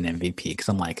Curry to win MVP because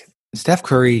I'm like, Steph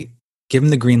Curry – give him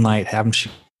the green light, have him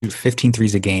shoot 15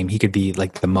 threes a game. He could be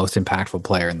like the most impactful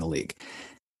player in the league.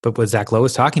 But what Zach Lowe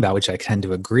was talking about, which I tend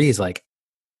to agree, is like,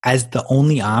 as the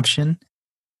only option,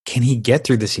 can he get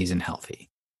through the season healthy?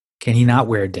 Can he not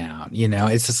wear down? You know,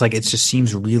 it's just like, it just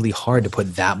seems really hard to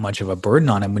put that much of a burden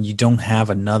on him when you don't have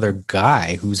another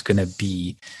guy who's going to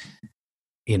be,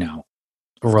 you know,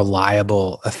 a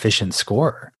reliable, efficient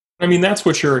scorer. I mean, that's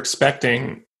what you're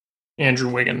expecting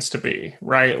Andrew Wiggins to be,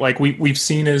 right? Like we've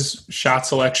seen his shot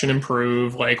selection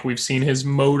improve, like we've seen his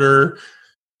motor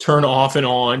turn off and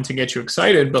on to get you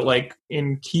excited, but like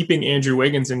in keeping Andrew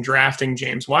Wiggins and drafting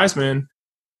James Wiseman,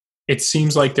 it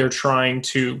seems like they're trying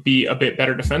to be a bit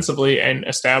better defensively and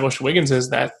establish Wiggins as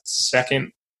that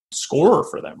second scorer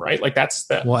for them, right? Like that's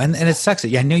the well, and it sucks.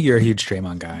 Yeah, I knew you're a huge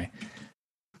Draymond guy,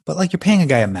 but like you're paying a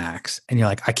guy a max, and you're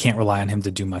like, I can't rely on him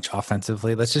to do much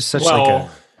offensively. That's just such like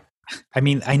a. I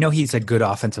mean, I know he's a good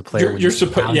offensive player. You're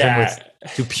supposed,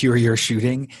 superior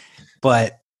shooting,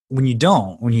 but when you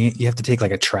don't, when you have to take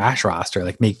like a trash roster,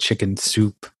 like make chicken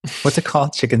soup. What's it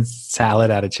called? Chicken salad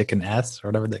out of chicken S or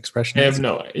whatever the expression is.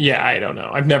 I don't know.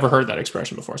 I've never heard that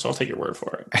expression before, so I'll take your word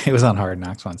for it. It was on Hard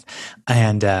Knocks once,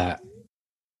 and I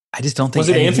just don't think. Was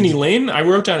it Anthony Lynn? I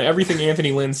wrote down everything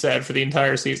Anthony Lynn said for the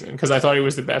entire season because I thought he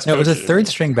was the best. No, it was a third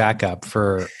string backup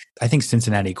for I think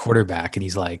Cincinnati quarterback, and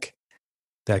he's like.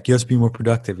 That you have to be more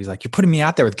productive. He's like, you're putting me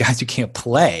out there with guys who can't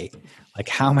play. Like,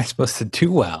 how am I supposed to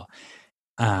do well?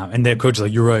 And the coach is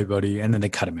like, you're right, buddy. And then they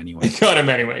cut him anyway.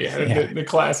 The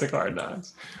classic Hard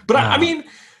Knocks. But I mean,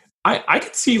 I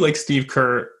could see like Steve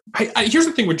Kerr. Here's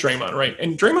the thing with Draymond, right?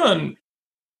 And Draymond's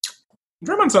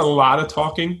done a lot of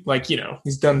talking. Like, you know,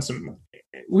 he's done some.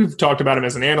 We've talked about him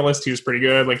as an analyst. He was pretty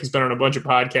good. Like, he's been on a bunch of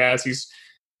podcasts.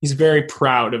 He's very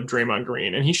proud of Draymond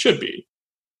Green, and he should be.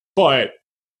 But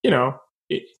you know.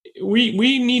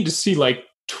 We need to see like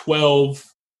 12,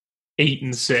 8,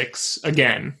 and 6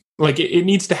 again. Like it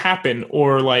needs to happen,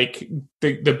 or like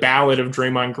the ballad of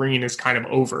Draymond Green is kind of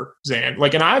over, Zan.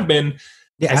 Like, and I've been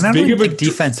and I don't think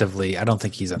defensively, I don't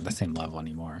think he's at the same level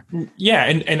anymore. Yeah,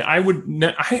 and I would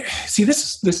see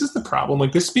this is the problem.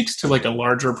 Like this speaks to like a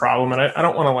larger problem, and I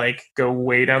don't want to like go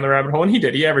way down the rabbit hole. And he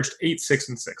did. He averaged 8, 6,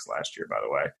 and 6 last year, by the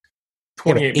way.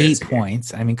 28 8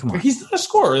 points. I mean, come on. He's not a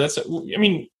scorer.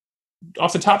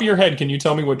 Off the top of your head, can you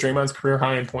tell me what Draymond's career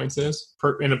high in points is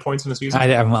in points in a season?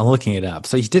 I'm looking it up.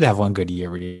 So he did have one good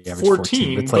year where he averaged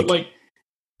 14.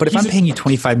 But if I'm paying you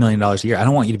 $25 million a year, I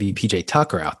don't want you to be PJ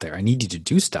Tucker out there. I need you to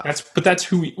do stuff. That's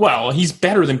who. He's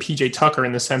better than PJ Tucker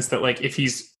in the sense that like if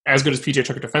he's as good as PJ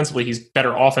Tucker defensively, he's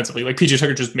better offensively. Like PJ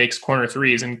Tucker just makes corner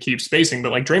threes and keeps spacing,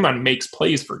 but like Draymond makes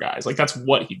plays for guys. Like that's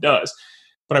what he does.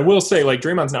 But I will say, like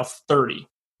Draymond's now 30,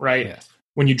 right? Yes.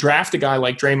 When you draft a guy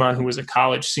like Draymond, who was a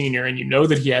college senior, and you know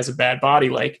that he has a bad body,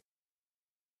 like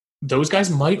those guys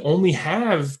might only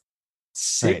have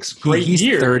 6 great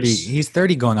years. 30. He's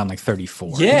 30 going on like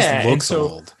 34. Yeah. He looks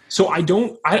old. So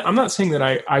I'm not saying that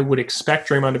I would expect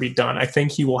Draymond to be done. I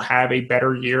think he will have a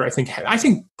better year. I think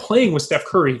playing with Steph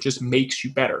Curry just makes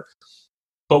you better.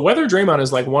 But whether Draymond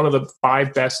is like one of the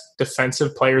 5 best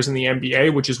defensive players in the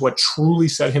NBA, which is what truly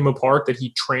set him apart, that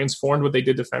he transformed what they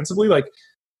did defensively, like,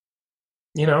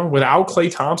 you know, without Klay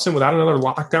Thompson, without another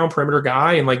lockdown perimeter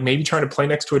guy, and like maybe trying to play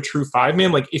next to a true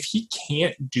 5-man, like if he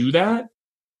can't do that,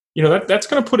 you know, that's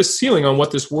going to put a ceiling on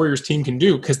what this Warriors team can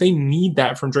do because they need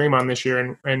that from Draymond this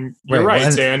year. And you're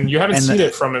right, Dan. You haven't seen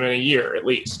it from him in a year at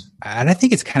least. And I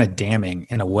think it's kind of damning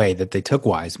in a way that they took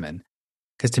Wiseman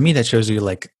because to me that shows you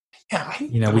like,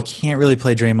 we can't really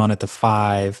play Draymond at the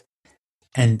 5.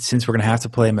 And since we're going to have to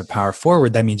play him at power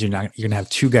forward, that means you're going to have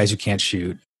 2 guys who can't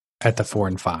shoot at the 4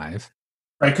 and 5.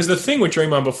 Right, because the thing with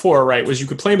Draymond before, right, was you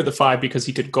could play him at the 5 because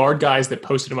he could guard guys that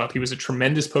posted him up. He was a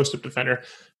tremendous post-up defender,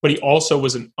 but he also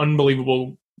was an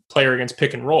unbelievable player against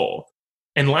pick and roll.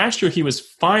 And last year he was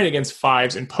fine against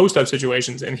 5s in post-up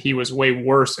situations, and he was way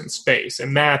worse in space.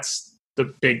 And that's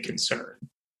the big concern,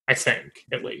 I think,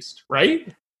 at least,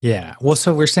 right? Yeah. Well,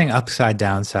 so we're saying upside,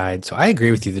 downside. So I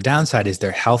agree with you. The downside is they're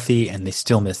healthy and they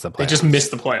still miss the playoffs. They just missed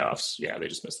the playoffs. Yeah, they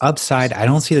just missed the upside. I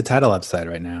don't see the title upside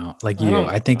right now. Like you,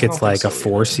 I think it's like a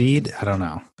 4 seed. I don't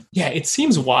know. Yeah, it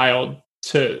seems wild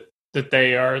that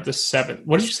they are the 7th.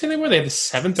 What did you say they were? They have the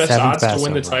 7th best odds to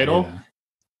win the title.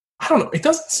 I don't know. It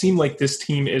doesn't seem like this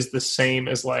team is the same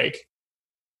as like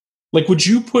would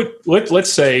you put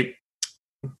let's say,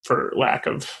 for lack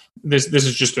of this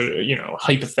is just a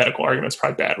hypothetical argument. It's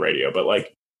probably bad radio, but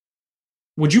like,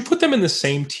 would you put them in the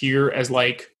same tier as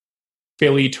like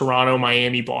Philly, Toronto,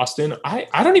 Miami, Boston? I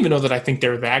don't even know that I think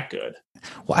they're that good.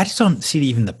 Well, I just don't see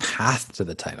even the path to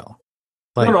the title.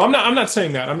 Like, no, I'm not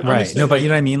saying that. I'm right. saying, no, but you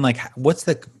know what I mean? Like, what's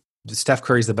Steph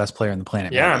Curry's the best player on the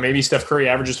planet. Yeah, maybe Steph Curry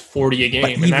averages 40 a game,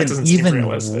 but and that doesn't seem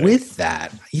realistic. Even with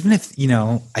that, even if,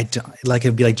 I don't, like,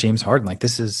 it'd be like James Harden. Like, I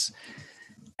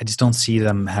just don't see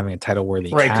them having a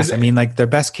title-worthy cast. I mean, like, their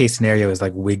best case scenario is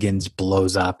like Wiggins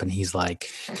blows up and he's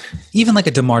like, even like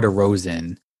a DeMar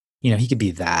DeRozan, he could be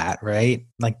that, right?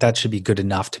 Like, that should be good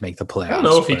enough to make the playoffs. I don't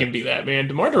know if he can be that, man.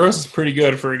 DeMar DeRozan's pretty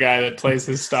good for a guy that plays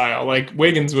his style. Like,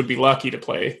 Wiggins would be lucky to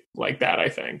play like that, I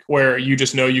think, where you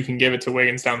just know you can give it to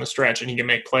Wiggins down the stretch and he can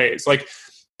make plays. Like,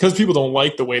 because people don't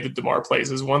like the way that DeMar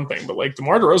plays is one thing, but like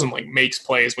DeMar DeRozan like makes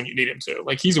plays when you need him to.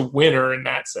 Like, he's a winner in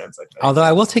that sense, I think. Although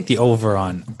I will take the over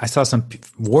on, I saw some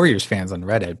Warriors fans on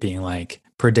Reddit being like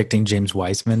predicting James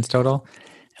Wiseman's total.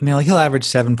 And they're like, he'll average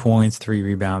 7 points, 3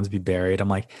 rebounds, be buried. I'm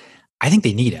like, I think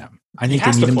they need him. I think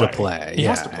they need him to play. He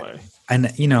has to play.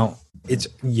 And, it's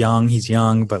young. He's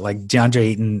young, but like DeAndre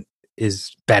Ayton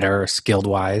is better skilled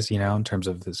wise, in terms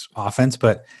of his offense.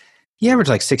 But he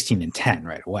averaged like 16 and 10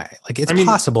 right away. Like, it's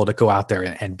possible to go out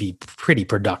there and be pretty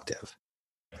productive.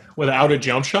 Without a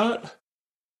jump shot?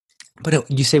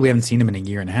 But you say we haven't seen him in a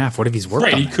year and a half. What if he's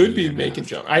worked on he could be making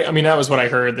jump. I mean, that was what I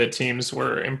heard, that teams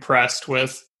were impressed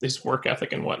with his work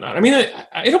ethic and whatnot. I mean,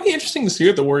 it'll be interesting to see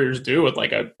what the Warriors do with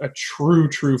like a true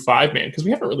 5-man, because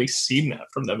we haven't really seen that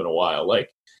from them in a while.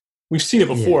 Like, we've seen it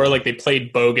before. Like, they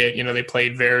played Bogut, they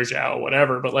played Verjao,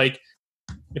 whatever. But like,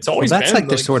 it's always that's been like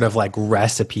the sort of like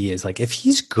recipe is like, if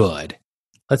he's good,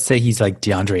 let's say he's like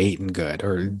DeAndre Ayton good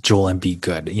or Joel Embiid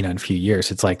good, in a few years,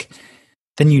 it's like,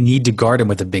 then you need to guard him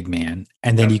with a big man,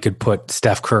 and then you could put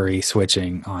Steph Curry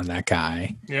switching on that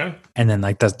guy. Yeah. And then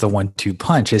like that's the 1-2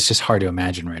 punch. It's just hard to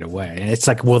imagine right away. And it's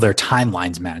like, will their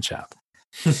timelines match up?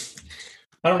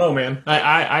 I don't know, man.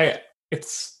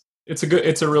 It's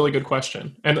a really good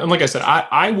question. And like I said,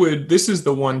 I would, this is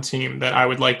the one team that I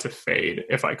would like to fade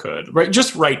if I could. Right,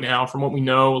 just right now, from what we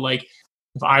know, like,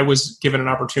 if I was given an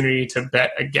opportunity to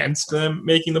bet against them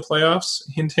making the playoffs,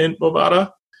 hint,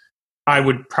 Bovada, I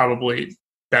would probably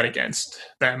bet against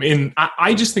them.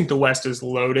 I just think the West is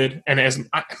loaded. And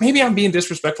maybe I'm being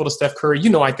disrespectful to Steph Curry.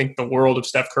 I think the world of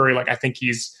Steph Curry. Like, I think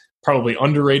he's probably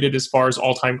underrated as far as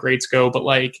all-time greats go. But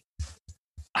like,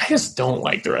 I just don't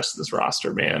like the rest of this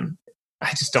roster, man. I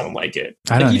just don't like it.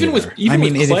 Even with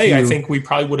Clay, I think we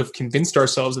probably would have convinced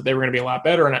ourselves that they were going to be a lot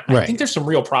better. And I think there's some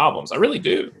real problems. I really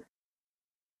do.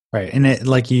 Right. And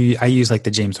I use like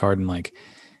the James Harden, like,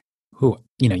 who,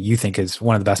 you think is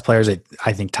one of the best players.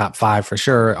 I think top 5 for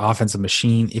sure, offensive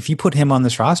machine. If you put him on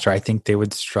this roster, I think they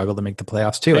would struggle to make the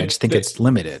playoffs too. I just think it's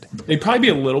limited. They'd probably be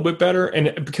a little bit better.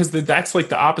 And because that's like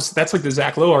the opposite. That's like the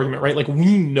Zach Lowe argument, right? Like,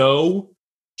 we know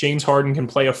James Harden can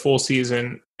play a full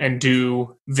season and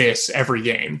do this every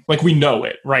game. Like, we know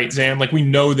it, right, Zan? Like, we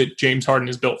know that James Harden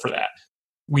is built for that.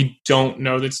 We don't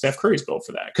know that Steph Curry's built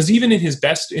for that, because even in his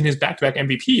back-to-back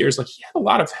MVP years, like, he had a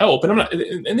lot of help,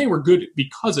 and they were good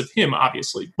because of him,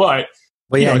 obviously. But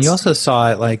and you also saw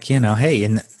it, like, hey,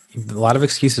 and a lot of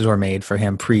excuses were made for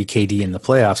him pre-KD in the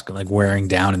playoffs, like wearing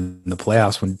down in the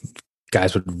playoffs when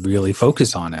guys would really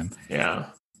focus on him. Yeah.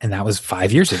 And that was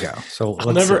 5 years ago. So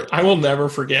I will never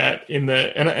forget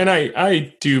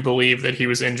I do believe that he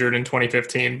was injured in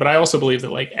 2015, but I also believe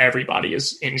that like everybody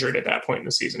is injured at that point in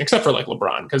the season, except for like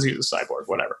LeBron, because he's a cyborg,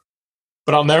 whatever.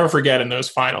 But I'll never forget in those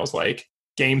finals, like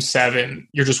Game 7,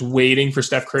 you're just waiting for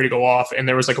Steph Curry to go off. And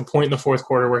there was like a point in the fourth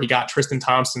quarter where he got Tristan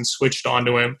Thompson switched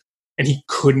onto him, and he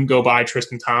couldn't go by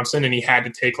Tristan Thompson, and he had to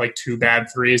take like 2 bad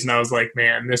threes. And I was like,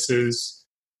 man, this is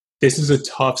a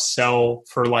tough sell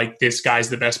for like, this guy's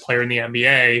the best player in the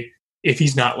NBA if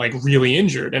he's not like really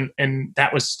injured. And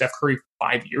that was Steph Curry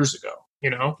 5 years ago,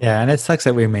 Yeah. And it sucks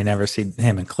that we may never see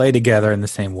him and Clay together in the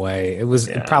same way. It was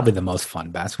probably the most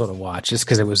fun basketball to watch, just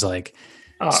because it was like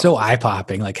so eye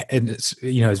popping, like, it's,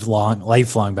 his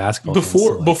lifelong basketball.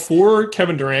 Before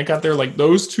Kevin Durant got there, like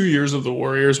those 2 years of the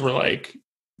Warriors were like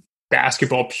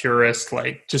basketball purist,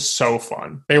 like just so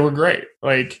fun. They were great.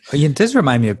 Like, it does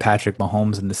remind me of Patrick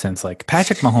Mahomes in the sense, like,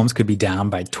 Patrick Mahomes could be down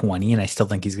by 20 and I still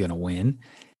think he's going to win.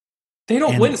 They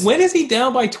don't win. When is he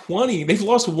down by 20? They've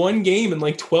lost 1 game in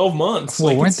like 12 months.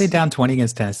 Well, weren't they down 20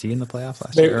 against Tennessee in the playoffs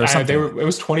last year or something? It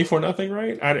was 24-0,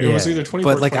 right? It was either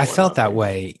 24. But like, I felt that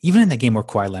way even in the game where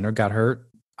Kawhi Leonard got hurt.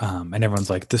 And everyone's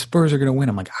like, the Spurs are going to win.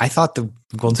 I'm like, I thought the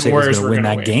Golden State was Warriors going to were win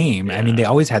gonna that win. game. Yeah. I mean, they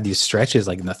always had these stretches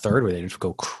like in the third where they just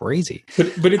go crazy.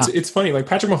 But it's funny. Like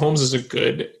Patrick Mahomes is a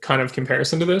good kind of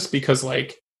comparison to this because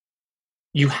like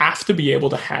you have to be able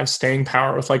to have staying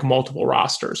power with like multiple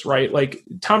rosters, right? Like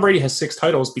Tom Brady has 6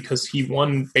 titles because he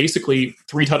won basically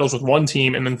 3 titles with one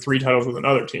team and then 3 titles with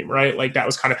another team, right? Like that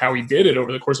was kind of how he did it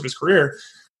over the course of his career.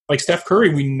 Like Steph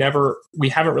Curry, we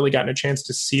haven't really gotten a chance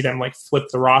to see them like flip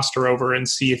the roster over and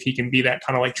see if he can be that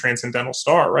kind of like transcendental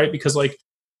star, right? Because like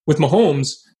with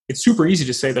Mahomes, it's super easy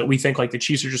to say that we think like the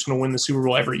Chiefs are just going to win the Super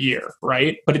Bowl every year,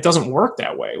 right? But it doesn't work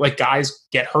that way. Like guys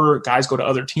get hurt, guys go to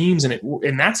other teams,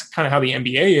 and that's kind of how the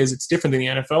NBA is. It's different than the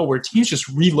NFL where teams just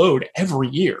reload every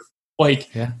year. Like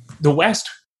the West,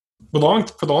 for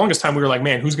the longest time, we were like,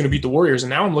 man, who's going to beat the Warriors? And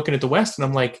now I'm looking at the West and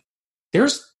I'm like,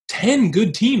 there's 10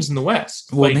 good teams in the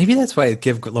West. Well, like, maybe that's why I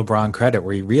give LeBron credit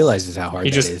where he realizes how hard he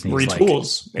that just is. And he's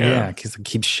retools. like, because it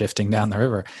keeps shifting down the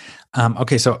river.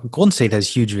 Okay, so Golden State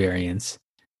has huge variance.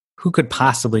 Who could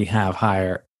possibly have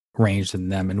higher range than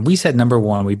them? And we said number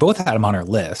 1. We both had them on our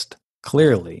list.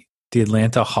 Clearly, the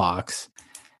Atlanta Hawks.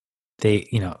 They,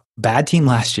 bad team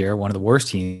last year, one of the worst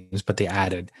teams, but they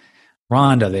added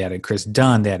Rondo, they added Chris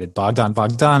Dunn, they added Bogdan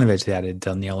Bogdanovic, they added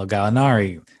Danilo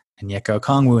Gallinari, and Onyeka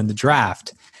Okongwu in the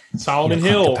draft. Solomon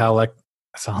Hill.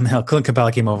 Clint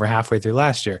Capella came over halfway through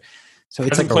last year. So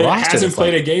it's hasn't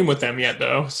played a game with them yet,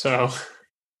 though. So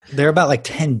they're about like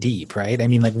 10 deep, right? I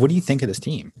mean, like, what do you think of this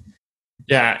team?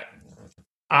 Yeah,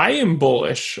 I am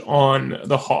bullish on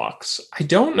the Hawks. I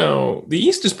don't know. The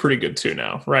East is pretty good too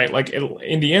now, right? Like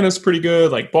Indiana's pretty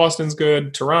good. Like Boston's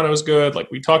good. Toronto's good.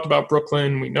 Like we talked about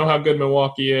Brooklyn. We know how good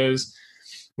Milwaukee is.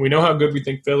 We know how good we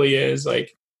think Philly is.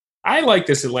 Like I like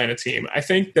this Atlanta team. I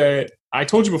think that I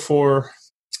told you before,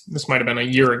 this might have been a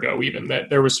year ago even, that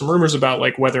there was some rumors about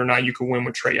like whether or not you could win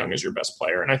with Trae Young as your best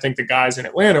player. And I think the guys in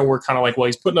Atlanta were kind of like, well,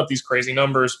 he's putting up these crazy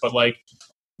numbers, but like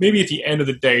maybe at the end of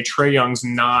the day, Trae Young's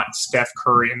not Steph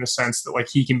Curry in the sense that like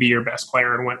he can be your best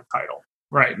player and win a title,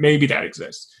 right? Maybe that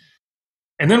exists.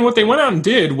 And then what they went out and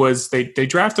did was they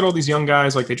drafted all these young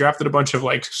guys. Like they drafted a bunch of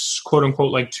like quote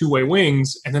unquote like two-way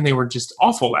wings, and then they were just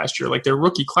awful last year. Like their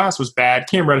rookie class was bad.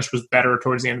 Cam Reddish was better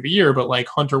towards the end of the year, but like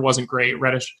Hunter wasn't great.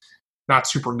 Reddish not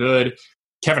super good.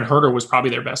 Kevin Huerter was probably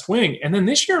their best wing. And then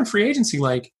this year in free agency,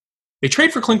 like they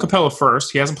trade for Clint Capella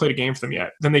first. He hasn't played a game for them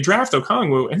yet. Then they draft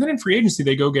Okongwu. And then in free agency,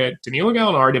 they go get Danilo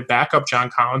Gallinari to back up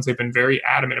John Collins. They've been very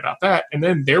adamant about that. And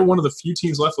then they're one of the few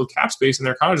teams left with cap space, and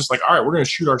they're kind of just like, all right, we're going to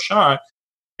shoot our shot.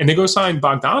 And they go sign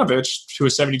Bogdanovic to a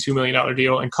 $72 million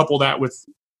deal and couple that with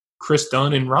Chris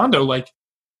Dunn and Rondo. Like,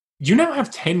 you now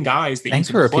have 10 guys that Thanks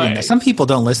you for can repeating play. that. Some people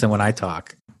don't listen when I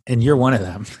talk, and you're one of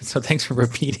them. So thanks for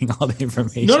repeating all the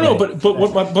information. No, but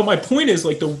my point is,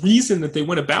 like, the reason that they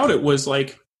went about it was,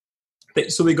 like,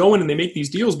 so they go in and they make these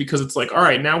deals because it's like, all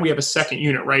right, now we have a second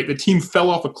unit, right? The team fell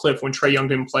off a cliff when Trae Young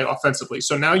didn't play offensively.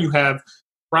 So now you have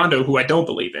Rondo, who I don't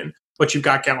believe in, but you've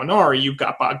got Gallinari, you've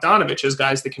got Bogdanovic as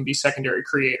guys that can be secondary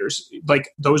creators. Like,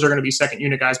 those are going to be second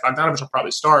unit guys. Bogdanovic will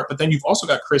probably start, but then you've also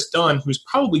got Chris Dunn, who's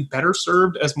probably better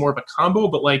served as more of a combo,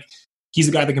 but like, he's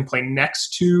a guy that can play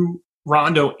next to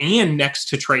Rondo and next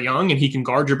to Trae Young, and he can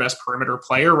guard your best perimeter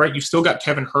player, right? You've still got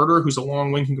Kevin Huerter, who's a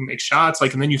long wing who can make shots,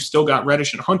 like, and then you've still got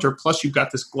Reddish and Hunter, plus you've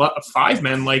got this glut of 5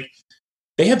 men. Like,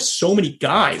 they have so many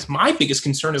guys. My biggest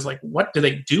concern is, like, what do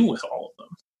they do with all of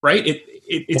them, right?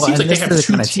 It seems like they have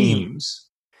two teams.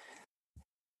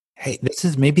 Hey, this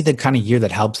is maybe the kind of year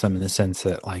that helps them in the sense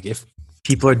that, like, if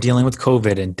people are dealing with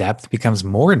COVID and depth becomes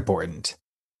more important,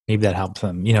 maybe that helps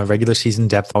them. You know, regular season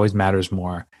depth always matters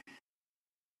more.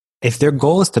 If their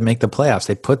goal is to make the playoffs,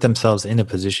 they put themselves in a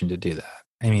position to do that.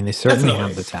 I mean, they certainly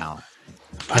have the talent.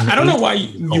 I don't know why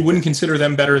you wouldn't consider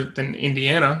them better than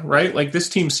Indiana, right? Like, this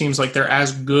team seems like they're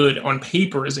as good on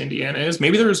paper as Indiana is.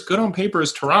 Maybe they're as good on paper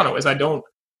as Toronto is. I don't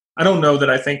know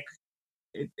that I think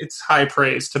it's high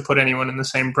praise to put anyone in the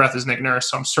same breath as Nick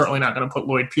Nurse, so I'm certainly not going to put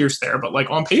Lloyd Pierce there. But,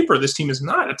 like, on paper, this team is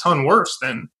not a ton worse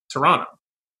than Toronto.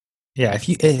 Yeah, if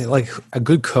you like, a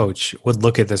good coach would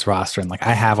look at this roster and like,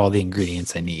 I have all the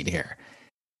ingredients I need here.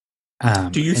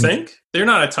 Do you think they're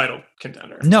not a title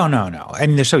contender? No. I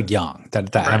mean, they're so young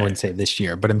that right. I wouldn't say this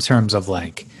year, but in terms of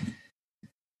like,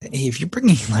 if you're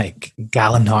bringing like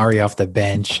Gallinari off the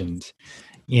bench and,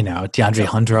 you know, DeAndre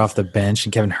Hunter off the bench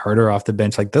and Kevin Huerter off the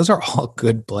bench, like, those are all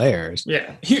good players.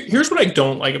 Yeah. Here's what I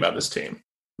don't like about this team.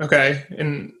 Okay.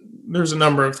 And there's a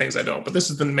number of things I don't, but this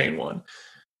is the main one.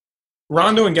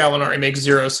 Rondo and Gallinari make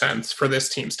 0 sense for this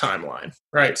team's timeline,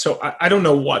 right? So I don't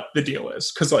know what the deal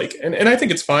is, because, like, and I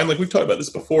think it's fine. Like, we've talked about this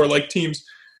before. Like, teams,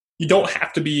 you don't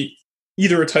have to be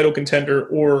either a title contender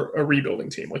or a rebuilding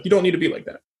team. Like, you don't need to be like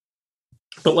that.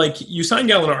 But like you signed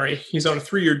Gallinari, he's on a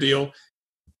 3-year deal.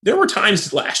 There were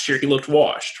times last year he looked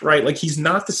washed, right? Like he's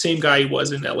not the same guy he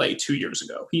was in LA 2 years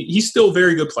ago. He's still a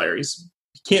very good player. He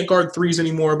can't guard threes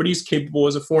anymore, but he's capable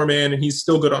as a 4-man, and he's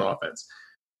still good on offense.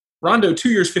 Rondo, 2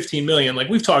 years, $15 million. Like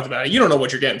we've talked about it. You don't know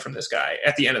what you're getting from this guy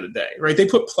at the end of the day, right? They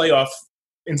put playoff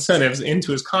incentives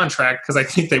into his contract because I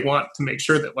think they want to make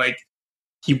sure that like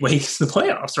he wastes the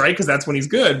playoffs, right? Because that's when he's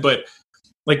good. But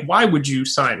like, why would you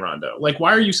sign Rondo? Like,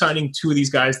 why are you signing two of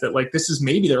these guys that like this is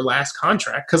maybe their last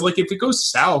contract? Because like if it goes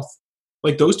south,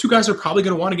 like those two guys are probably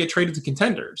going to want to get traded to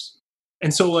contenders.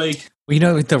 And so like, well, you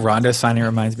know what the Rondo signing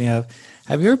reminds me of?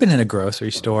 Have you ever been in a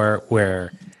grocery store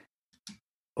where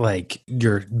like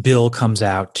your bill comes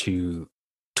out to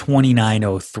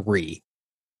 $29.03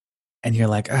 and you're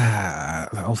like,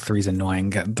 03 is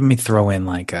annoying. Let me throw in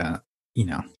like a,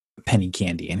 penny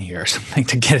candy in here or something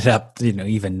to get it up,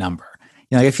 even number.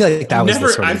 I feel like that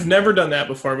was I've never done that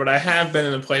before, but I have been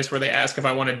in a place where they ask if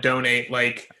I want to donate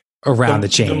like around the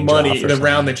change, the money,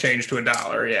 around the change to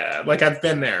 $1. Yeah, like I've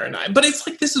been there, but it's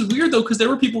like this is weird though because there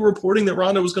were people reporting that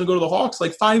Rondo was going to go to the Hawks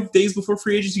like 5 days before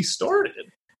free agency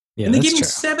started, and they gave him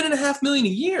 $7.5 million a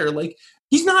year. Like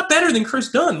he's not better than Chris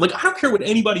Dunn. Like I don't care what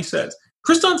anybody says.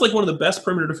 Chris Dunn's like one of the best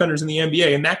perimeter defenders in the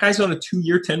NBA, and that guy's on a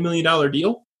 2-year, $10 million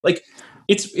deal. Like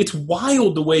it's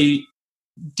wild the way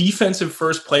defensive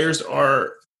first players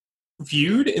are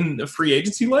viewed in the free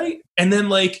agency light. And then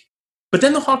but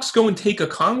then the Hawks go and take a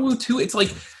Kongwu too. It's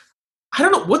like, I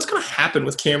don't know what's going to happen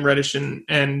with Cam Reddish and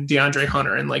DeAndre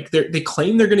Hunter. And like, they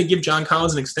claim they're going to give John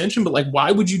Collins an extension, but like,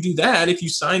 why would you do that if you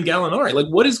sign Gallinari? Like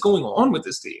what is going on with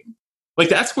this team? Like,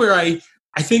 that's where I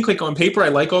think like on paper, I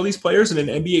like all these players, and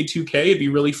in NBA 2K, it'd be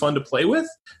really fun to play with,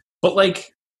 but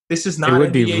like, this is not, it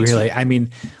would be really, I mean,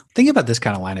 think about this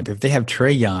kind of lineup. If they have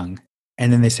Trae Young,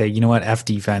 and then they say, you know what, F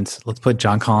defense, let's put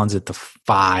John Collins at the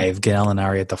 5,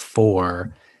 Gallinari at the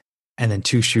 4, and then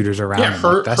 2 shooters around. Yeah,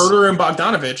 Herter and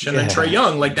Bogdanovich, and then Trae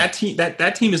Young. Like that team,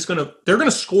 that team is they're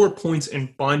gonna score points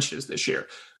in bunches this year.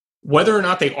 Whether or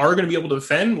not they are going to be able to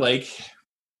defend, like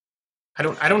I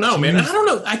don't know, man. I don't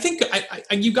know. I think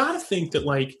you got to think that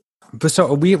like. But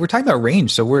so we're talking about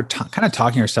range, so we're kind of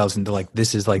talking ourselves into like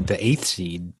this is like the 8th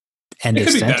seed. End of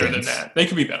sentence. Better than that. They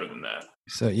could be better than that.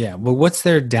 So yeah, well, what's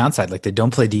their downside? Like they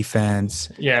don't play defense.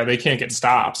 Yeah, they can't get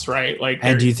stops, right? Like,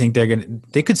 and do you think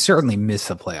they could certainly miss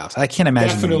the playoffs? I can't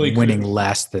imagine them winning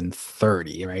less than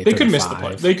 30, right? They could miss the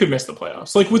playoffs. They could miss the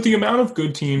playoffs. Like with the amount of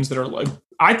good teams that are like,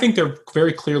 I think they're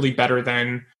very clearly better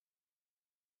than.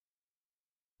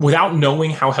 Without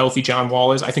knowing how healthy John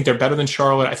Wall is, I think they're better than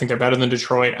Charlotte. I think they're better than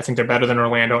Detroit. I think they're better than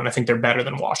Orlando, and I think they're better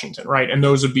than Washington, right? And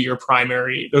those would be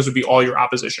all your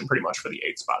opposition pretty much for the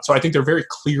 8th spot. So I think they're very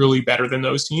clearly better than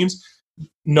those teams,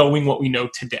 knowing what we know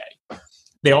today.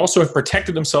 They also have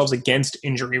protected themselves against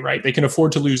injury, right? They can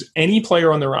afford to lose any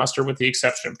player on their roster with the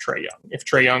exception of Trae Young. If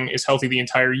Trae Young is healthy the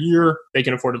entire year, they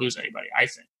can afford to lose anybody, I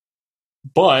think.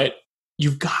 But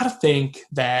you've got to think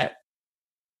that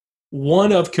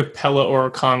one of Capella or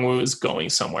Kongwu is going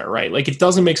somewhere, right? Like, it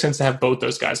doesn't make sense to have both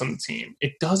those guys on the team.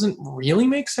 It doesn't really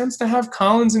make sense to have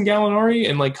Collins and Gallinari,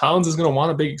 and like Collins is going to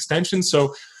want a big extension.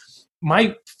 So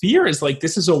my fear is like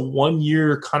this is a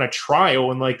 1-year kind of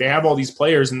trial, and like they have all these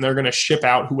players and they're going to ship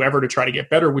out whoever to try to get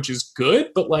better, which is good,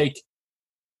 but like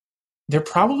they're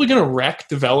probably going to wreck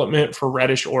development for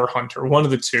Reddish or Hunter, one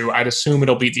of the two. I'd assume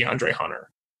it'll be DeAndre Hunter.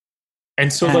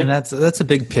 And so, like, that's a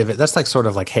big pivot. That's like sort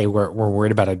of like, hey, we're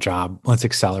worried about a job. Let's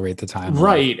accelerate the time.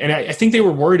 Right. And I think they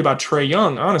were worried about Trae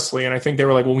Young, honestly. And I think they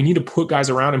were like, well, we need to put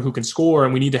guys around him who can score,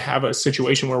 and we need to have a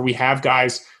situation where we have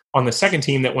guys on the second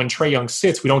team that when Trae Young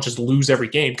sits, we don't just lose every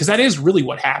game, because that is really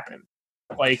what happened.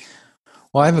 Like,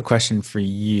 well, I have a question for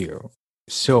you.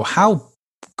 So how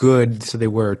good? So they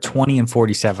were 20 and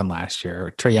 47 last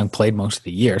year. Trae Young played most of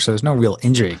the year, so there's no real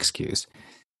injury excuse.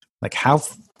 Like, how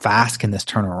fast can this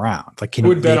turn around? Like, I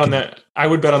would bet on that. I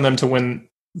would bet on them to win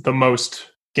the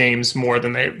most games more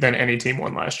than any team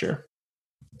won last year.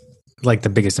 Like the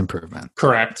biggest improvement.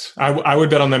 Correct. I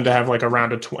would bet on them to have like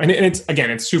around a 20. And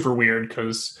it's super weird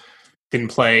because didn't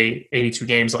play 82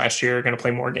 games last year. Going to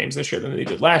play more games this year than they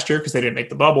did last year because they didn't make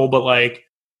the bubble. But like,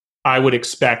 I would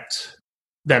expect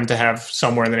them to have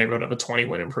somewhere in the neighborhood of a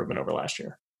 20-win improvement over last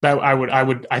year. That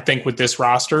I think with this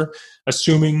roster,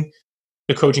 assuming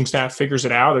the coaching staff figures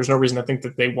it out, there's no reason to think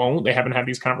that they won't. They haven't had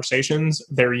these conversations.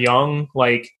 They're young.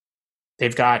 Like,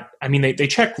 they've got, I mean, they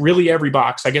check really every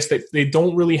box. I guess they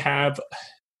don't really have,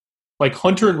 like,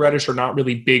 Hunter and Reddish are not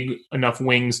really big enough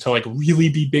wings to like really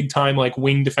be big time, like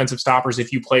wing defensive stoppers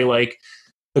if you play like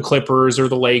the Clippers or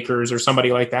the Lakers or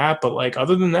somebody like that. But like,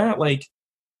 other than that, like,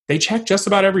 they check just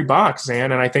about every box,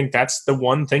 Zan. And I think that's the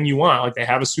one thing you want. Like, they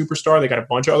have a superstar. They got a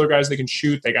bunch of other guys that can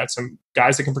shoot. They got some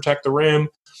guys that can protect the rim.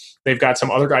 They've got some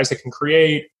other guys that can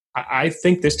create. I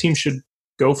think this team should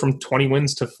go from 20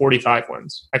 wins to 45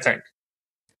 wins, I think.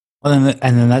 Well,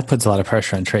 and then that puts a lot of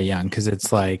pressure on Trae Young, because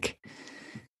it's like,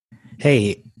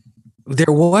 hey,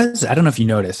 there was, I don't know if you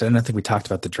noticed, I don't think we talked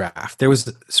about the draft. There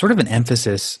was sort of an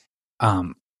emphasis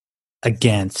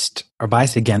against, or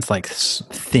bias against, like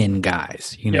thin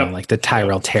guys, like the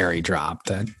Tyrell Terry drop,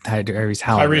 the Tyrese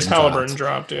Halliburton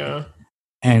dropped, yeah.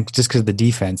 And just because of the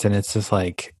defense, and it's just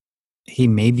like, he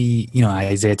maybe,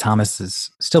 Isaiah Thomas is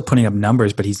still putting up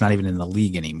numbers, but he's not even in the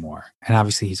league anymore. And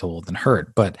obviously he's old and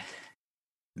hurt, but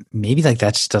maybe like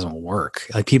that just doesn't work.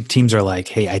 Like teams are like,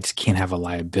 hey, I just can't have a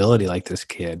liability like this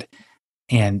kid.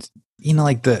 And,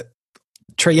 like the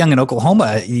Trae Young in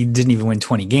Oklahoma, he didn't even win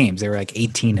 20 games. They were like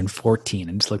 18-14,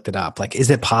 and just looked it up. Like, is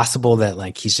it possible that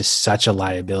like he's just such a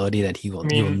liability that he will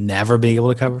never be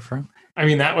able to cover for him? I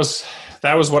mean, that was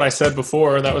what I said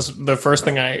before. That was the first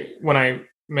thing when I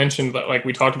mentioned that, like,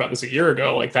 we talked about this a year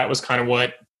ago, like that was kind of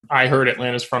what I heard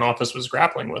Atlanta's front office was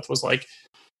grappling with, was like,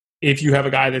 if you have a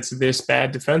guy that's this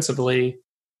bad defensively,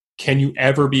 can you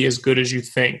ever be as good as you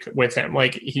think with him?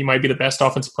 Like, he might be the best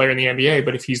offensive player in the NBA,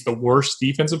 but if he's the worst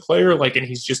defensive player, like, and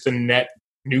he's just a net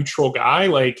neutral guy,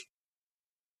 like,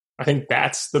 I think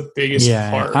that's the biggest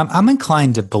part. I'm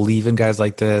inclined to believe in guys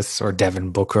like this, or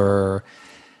Devin Booker,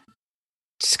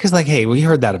 just because, like, hey, we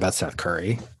heard that about Steph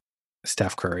Curry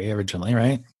originally,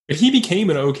 right? But he became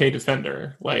an okay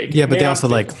defender. Like, yeah, but they also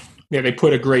they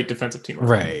put a great defensive team around,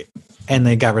 right? And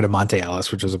they got rid of Monte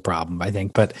Ellis, which was a problem, I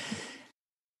think. But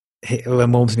hey, we'll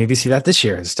maybe see that this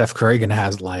year. Is Steph Curry going to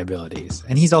have liabilities?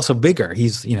 And he's also bigger.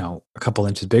 He's, a couple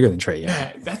inches bigger than Trae Young.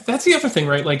 Yeah, that's the other thing,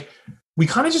 right? Like, we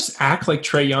kind of just act like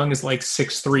Trae Young is like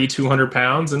 6'3", 200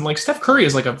 pounds. And like Steph Curry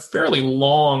is like a fairly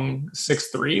long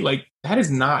 6'3". Like, that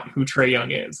is not who Trae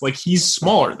Young is. Like, he's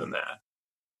smaller than that.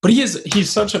 But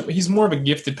he's more of a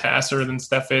gifted passer than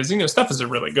Steph is. Steph is a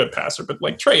really good passer, but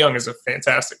like Trae Young is a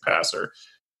fantastic passer.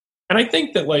 And I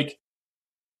think that, like,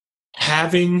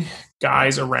 having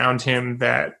guys around him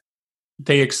that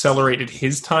they accelerated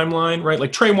his timeline, right?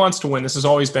 Like, Trae wants to win. This has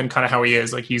always been kind of how he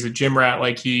is. Like, he's a gym rat.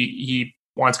 Like, he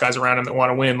wants guys around him that want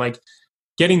to win. Like,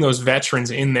 getting those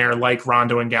veterans in there like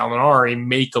Rondo and Gallinari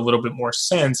make a little bit more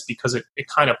sense, because it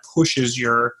kind of pushes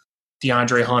your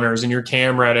DeAndre Hunters and your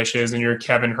Cam Reddishes and your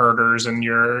Kevin Herters and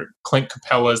your Clint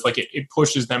Capellas. Like, it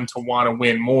pushes them to want to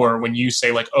win more when you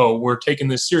say, like, oh, we're taking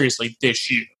this seriously this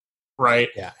year, right?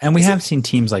 Yeah, and we have seen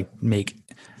teams like make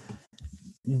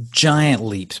giant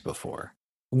leaps before,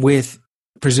 with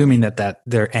presuming that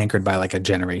they're anchored by like a not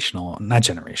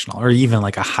generational, or even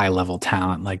like a high level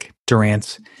talent. Like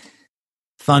Durant's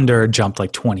Thunder jumped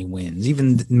like 20 wins.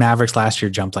 Even Mavericks last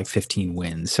year jumped like 15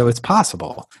 wins. So it's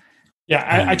possible.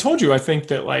 Yeah, I told you, I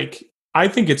think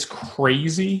it's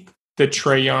crazy that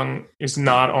Trae Young is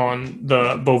not on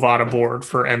the Bovada board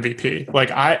for MVP. Like,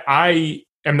 I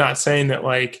am not saying that,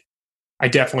 like, I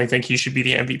definitely think he should be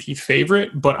the MVP favorite,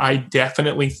 but I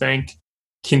definitely think,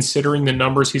 considering the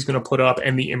numbers he's going to put up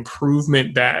and the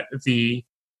improvement that the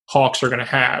Hawks are going to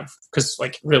have, because,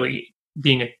 like, really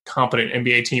being a competent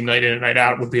NBA team night in and night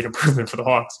out would be an improvement for the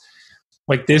Hawks.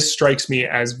 Like, this strikes me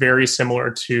as very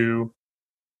similar to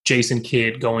Jason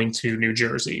Kidd going to New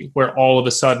Jersey, where all of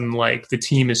a sudden, like, the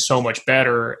team is so much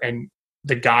better, and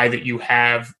the guy that you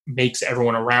have makes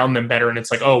everyone around them better. And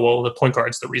it's like, oh, well, the point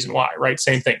guard's the reason why, right?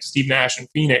 Same thing, Steve Nash in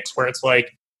Phoenix, where it's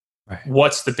like, right,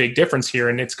 what's the big difference here?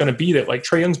 And it's going to be that, like,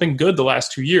 Trae Young's been good the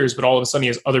last 2 years, but all of a sudden he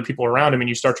has other people around him, and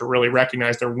you start to really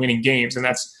recognize they're winning games. And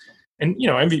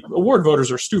award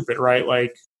voters are stupid, right?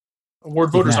 Like,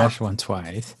 award voters Nash won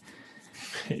twice.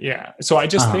 Yeah. So I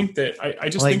just think that I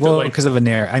just think that, like, because of a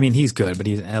narrative. I mean, he's good, but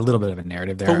he's a little bit of a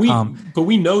narrative there. But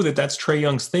we know that that's Trae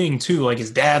Young's thing too. Like,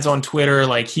 his dad's on Twitter,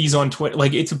 like, he's on Twitter.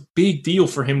 Like, it's a big deal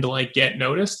for him to, like, get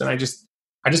noticed. And I just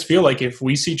feel like if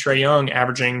we see Trae Young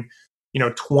averaging,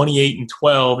 28 and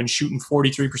 12 and shooting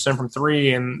 43% from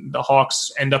three, and the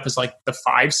Hawks end up as like the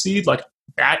 5 seed, like,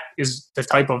 that is the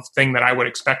type of thing that I would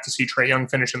expect to see Trae Young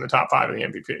finish in the top 5 of the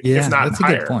MVP. Yeah, if not that's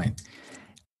higher. A good point.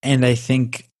 And I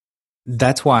think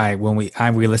that's why when we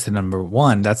listed number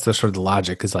 1, that's the sort of the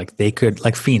logic, is like, they could,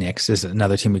 like, Phoenix is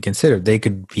another team we considered. They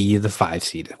could be the 5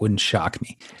 seed. It wouldn't shock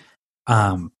me.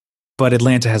 But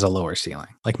Atlanta has a lower ceiling.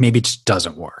 Like, maybe it just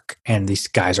doesn't work, and these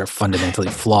guys are fundamentally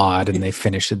flawed, and they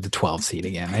finish at the 12 seed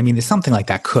again. I mean, something like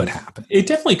that could happen. It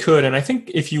definitely could. And I think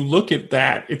if you look at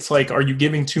that, it's like, are you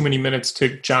giving too many minutes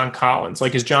to John Collins?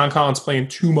 Like, is John Collins playing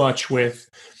too much with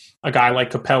a guy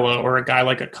like Capella or a guy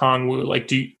like a Kongwu?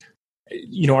 Like,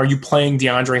 are you playing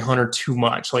DeAndre Hunter too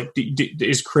much? Like,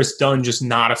 is Chris Dunn just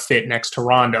not a fit next to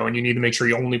Rondo, and you need to make sure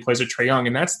he only plays with Trae Young?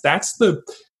 And that's the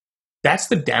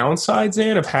downside,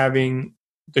 Zan, of having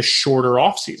the shorter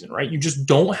offseason, right? You just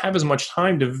don't have as much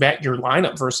time to vet your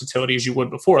lineup versatility as you would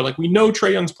before. Like, we know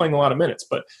Trae Young's playing a lot of minutes,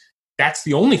 but that's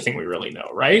the only thing we really know,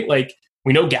 right? Like,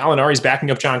 we know Gallinari's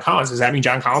backing up John Collins. Does that mean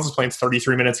John Collins is playing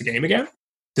 33 minutes a game again?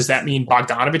 Does that mean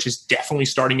Bogdanovich is definitely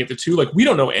starting at the 2? Like, we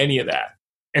don't know any of that.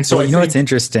 And so, you know what's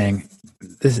interesting?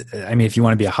 If you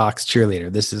want to be a Hawks cheerleader,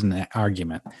 this is an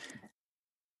argument.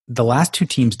 The last 2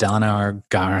 teams, Danilo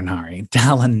Gallinari.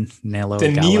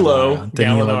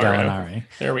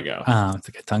 There we go. It's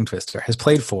like a tongue twister. Has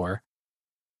played for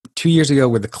 2 years ago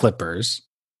with the Clippers,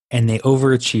 and they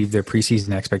overachieved their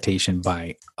preseason expectation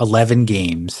by 11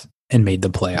 games and made the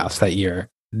playoffs that year.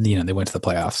 They went to the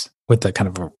playoffs with the kind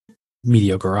of a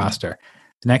mediocre roster.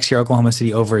 The next year, Oklahoma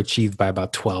City overachieved by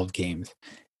about 12 games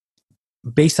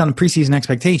based on preseason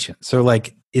expectations. So,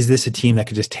 like, is this a team that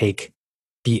could just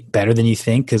be better than you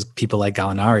think? Because people like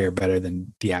Gallinari are better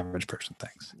than the average person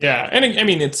thinks. Yeah, and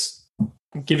it's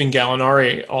giving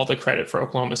Gallinari all the credit for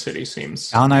Oklahoma City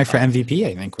seems Gallinari for MVP,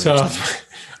 I think. Tough.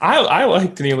 I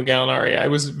like Danilo Gallinari. I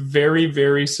was very,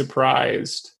 very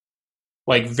surprised.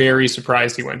 Like, very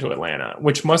surprised he went to Atlanta,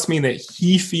 which must mean that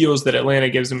he feels that Atlanta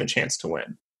gives him a chance to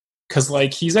win. Because,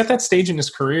 like, he's at that stage in his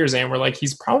career, Zan, where, like,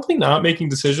 he's probably not making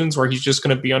decisions where he's just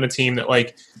going to be on a team that,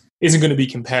 like, isn't going to be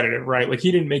competitive, right? Like,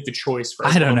 he didn't make the choice for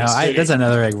I don't know. That's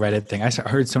another, like, Reddit thing. I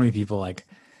heard so many people, like,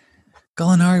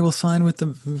 Gallinari will sign with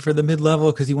for the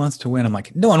mid-level because he wants to win. I'm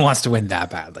like, no one wants to win that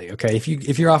badly, okay?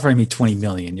 If you're offering me $20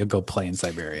 million, you'll go play in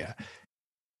Siberia.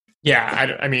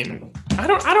 Yeah, I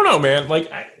don't know, man. Like,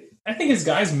 I think his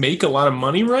guys make a lot of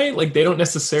money, right? Like, they don't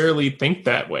necessarily think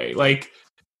that way. Like,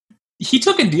 he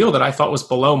took a deal that I thought was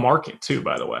below market too,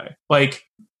 by the way. Like,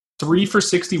 3 for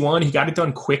 $61. He got it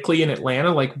done quickly in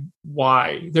Atlanta. Like,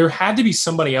 why? There had to be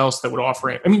somebody else that would offer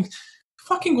it. I mean,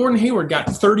 fucking Gordon Hayward got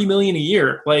 $30 million a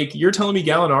year. Like, you're telling me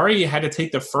Gallinari had to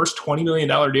take the first $20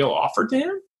 million deal offered to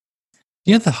him?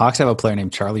 You know, the Hawks have a player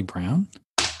named Charlie Brown.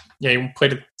 Yeah, he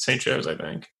played at St. Joe's, I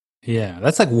think. Yeah,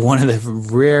 that's like one of the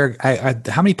rare.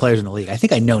 How many players in the league? I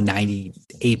think I know 98%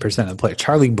 of the players.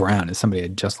 Charlie Brown is somebody I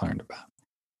just learned about.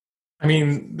 I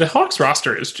mean, the Hawks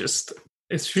roster is just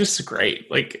great.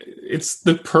 Like, it's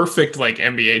the perfect, like,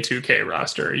 NBA 2K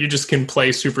roster. You just can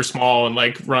play super small and,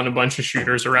 like, run a bunch of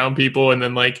shooters around people. And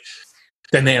then, like,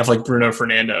 then they have, like, Bruno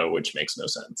Fernando, which makes no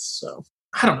sense. So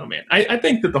I don't know, man. I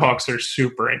think that the Hawks are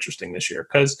super interesting this year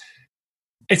because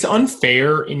it's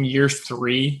unfair in year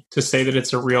 3 to say that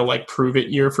it's a real, like, prove it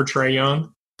year for Trae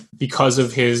Young because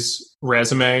of his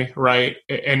resume. Right.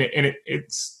 And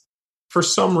it's, for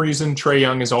some reason, Trae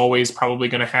Young is always probably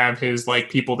going to have his, like,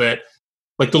 people that,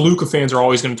 like, the Luka fans are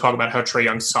always going to talk about how Trae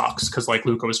Young sucks because, like,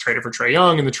 Luka was traded for Trae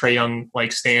Young, and the Trae Young,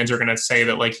 like, stands are going to say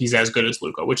that, like, he's as good as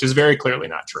Luka, which is very clearly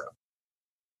not true.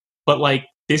 But, like,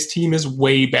 this team is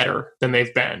way better than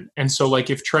they've been. And so, like,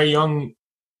 if Trae Young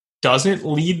doesn't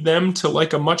lead them to,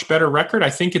 like, a much better record, I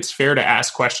think it's fair to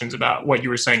ask questions about what you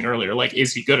were saying earlier. Like,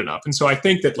 is he good enough? And so I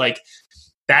think that, like,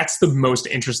 that's the most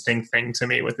interesting thing to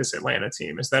me with this Atlanta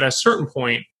team is that at a certain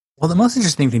point. Well, the most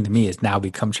interesting thing to me is now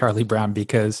become Charlie Brown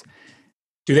because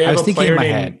do they have a player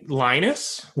named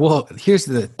Linus? Well, here's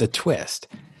the twist.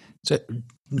 So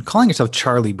calling yourself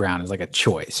Charlie Brown is like a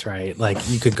choice, right? Like,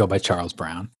 you could go by Charles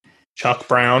Brown. Chuck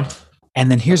Brown. And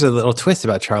then here's a little twist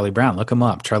about Charlie Brown. Look him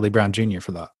up. Charlie Brown Jr.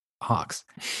 for the Hawks.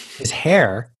 His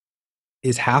hair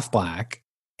is half black,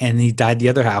 and he dyed the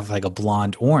other half like a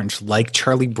blonde orange, like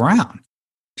Charlie Brown.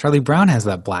 Charlie Brown has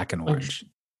that black and orange.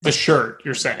 The shirt,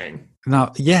 you're saying?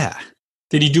 No, yeah.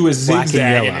 Did he do a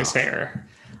zigzag in his hair?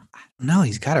 No,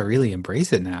 he's got to really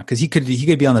embrace it now because he could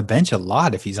be on the bench a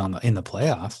lot if he's in the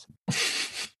playoffs.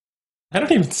 I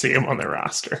don't even see him on the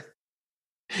roster.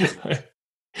 He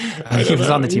was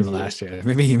on the team last year.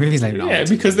 Maybe he's not even on the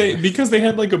team. because they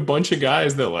had like a bunch of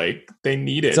guys that like they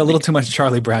needed. It's a little too much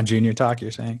Charlie Brown Jr. talk,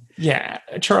 you're saying? Yeah,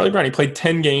 Charlie Brown. He played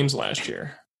 10 games last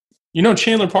year. You know,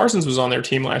 Chandler Parsons was on their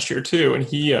team last year too, and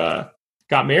he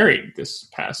got married this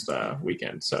past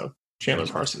weekend. So Chandler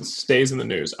Parsons stays in the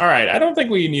news. All right, I don't think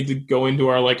we need to go into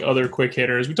our like other quick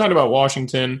hitters. We talked about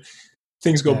Washington.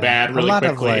 Things go bad really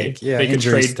quickly. They could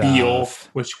trade Beal,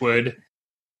 which would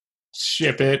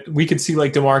ship it. We could see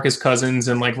like DeMarcus Cousins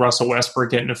and like Russell Westbrook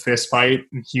getting a fist fight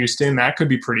in Houston. That could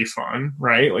be pretty fun,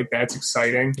 right? Like that's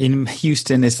exciting. In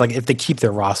Houston, it's like if they keep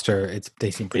their roster,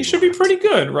 they seem pretty. They should be pretty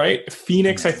good, right?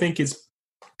 Phoenix, I think, is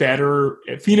better.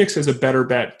 Phoenix is a better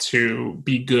bet to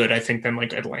be good, I think, than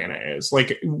like Atlanta is.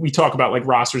 Like we talk about like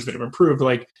rosters that have improved.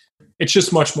 Like it's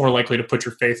just much more likely to put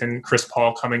your faith in Chris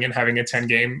Paul coming and having a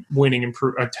 10 win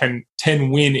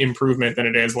improvement than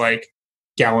it is like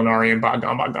Gallinari and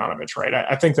Bogdanovich, right?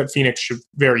 I think that Phoenix should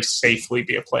very safely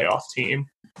be a playoff team.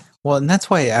 Well, and that's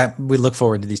why we look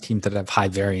forward to these teams that have high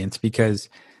variance, because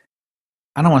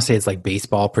I don't want to say it's like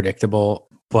baseball predictable,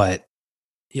 but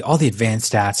all the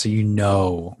advanced stats,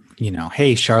 so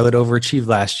hey, Charlotte overachieved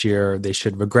last year. They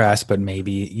should regress, but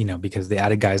maybe, because they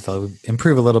added guys, they'll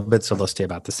improve a little bit, so they'll stay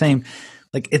about the same.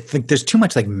 Like, it's like there's too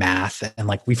much like math, and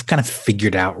like we've kind of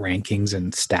figured out rankings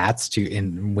and stats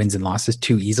in wins and losses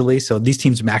too easily. So these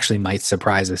teams actually might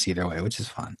surprise us either way, which is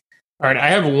fun. All right, I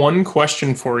have one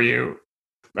question for you.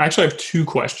 Actually, I have two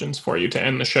questions for you to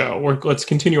end the show. Let's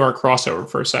continue our crossover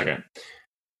for a second.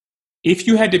 If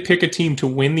you had to pick a team to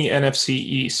win the NFC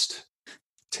East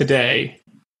today,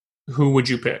 who would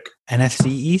you pick? NFC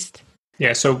East?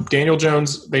 Yeah, so Daniel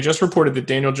Jones, they just reported that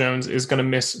Daniel Jones is going to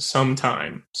miss some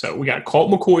time. So we got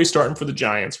Colt McCoy starting for the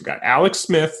Giants. We got Alex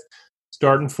Smith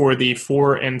starting for the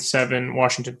 4-7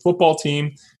 Washington football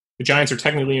team. The Giants are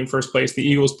technically in first place. The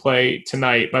Eagles play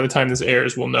tonight. By the time this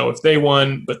airs, we'll know if they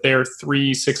won, but they're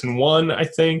 3-6-1, I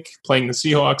think, playing the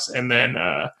Seahawks. And then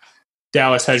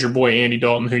Dallas has your boy Andy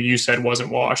Dalton, who you said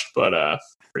wasn't washed, but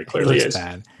pretty clearly is.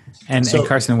 Bad. And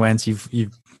Carson Wentz, you've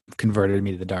converted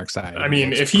me to the dark side. I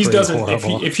mean, if he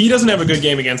doesn't have a good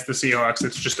game against the Seahawks,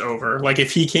 it's just over. Like,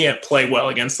 if he can't play well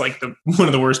against like one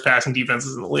of the worst passing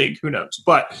defenses in the league, who knows?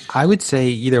 But I would say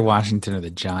either Washington or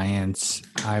the Giants.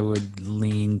 I would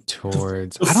lean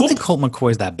towards. I don't think Colt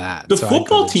McCoy is that bad. The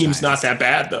football team's not that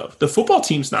bad, though. The football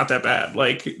team's not that bad.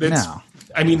 Like, no.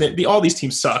 I mean, all these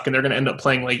teams suck, and they're going to end up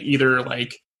playing like either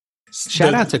like.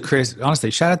 Shout out to Chris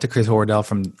Hordell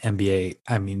from NBA.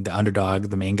 I mean, the Underdog,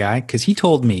 the main guy, because he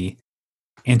told me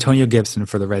Antonio Gibson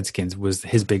for the Redskins was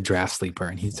his big draft sleeper,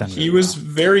 and he's done. He was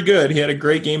very good. He had a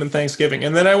great game in Thanksgiving.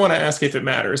 And then I want to ask if it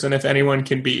matters and if anyone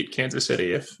can beat Kansas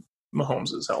City if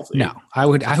Mahomes is healthy. No, I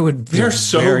would. They're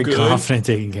so very good. Confident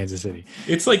taking Kansas City.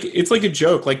 It's like a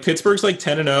joke. Like Pittsburgh's like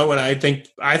 10-0, and I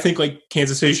think like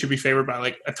Kansas City should be favored by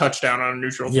like a touchdown on a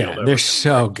neutral field. Yeah, they're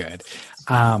so good.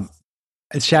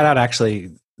 Shout out, actually,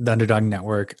 the Underdog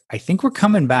Network. I think we're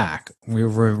coming back. We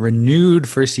were renewed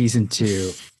for season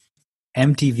 2.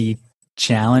 MTV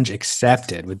Challenge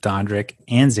accepted with Zandrick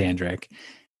and Zandrick.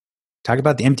 Talk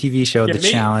about the MTV show,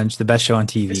 Challenge, the best show on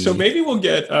TV. So maybe we'll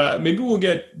get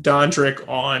Zandrick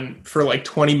on for like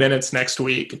 20 minutes next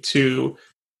week to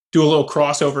do a little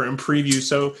crossover and preview.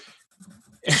 So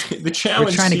the challenge.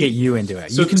 We're trying to get you into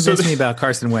it. You convinced me about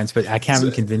Carson Wentz, but I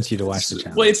can't convince you to watch the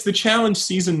challenge. Well, it's the challenge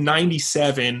season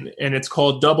 97, and it's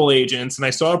called Double Agents. And I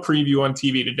saw a preview on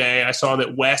TV today. I saw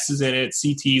that Wes is in it,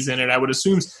 CT's in it. I would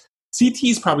assume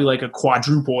CT's probably like a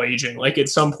quadruple agent. Like at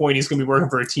some point, he's going to be working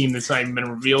for a team that's not even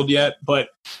been revealed yet. But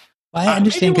I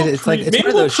understand because it's one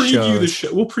of those shows.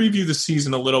 We'll preview the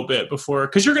season a little bit before,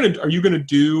 because are you gonna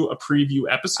do a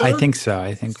preview episode? I think so.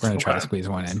 I think we're gonna try to squeeze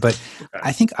one in. But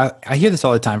I think I hear this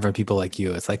all the time from people like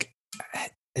you. It's like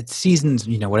it's seasons,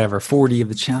 40 of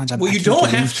the challenge.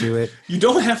 You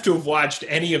don't have to have watched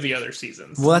any of the other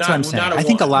seasons. Well, that's what I'm saying. I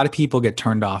think a lot of people get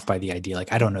turned off by the idea.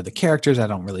 Like, I don't know the characters. I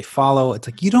don't really follow. It's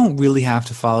like, you don't really have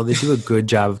to follow. They do a good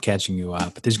job of catching you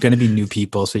up. There's going to be new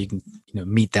people, so you can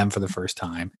meet them for the first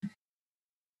time.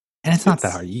 And it's not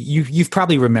that hard. You've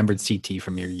probably remembered CT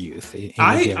from your youth.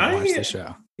 I watched the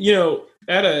show.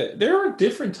 There are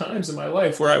different times in my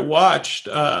life where I watched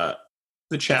the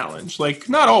challenge. Like,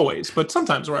 not always, but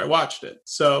sometimes where I watched it.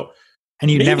 So,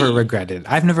 and you never regretted.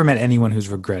 I've never met anyone who's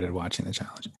regretted watching the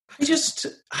challenge.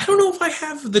 I don't know if I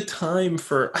have the time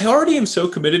for. I already am so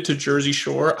committed to Jersey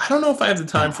Shore. I don't know if I have the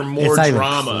time for more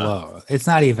drama. It's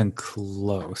not even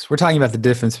close. We're talking about the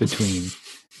difference between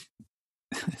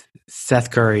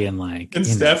Seth Curry and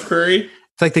Steph Curry.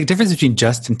 It's like the difference between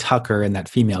Justin Tucker and that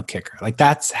female kicker. Like,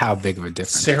 that's how big of a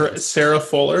difference. Sarah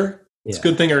Fuller. It's a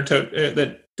good thing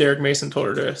that Derek Mason told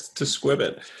her to squib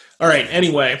it. All right.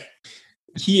 Anyway,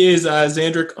 he is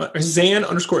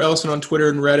Zan_Ellison on Twitter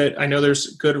and Reddit. I know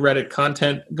there's good Reddit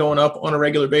content going up on a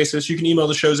regular basis. You can email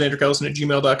the show,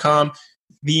 ZandrickEllison@gmail.com.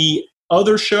 The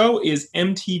other show is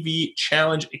MTV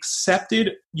Challenge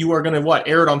Accepted. You are going to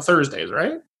air it on Thursdays,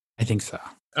 right? I think so.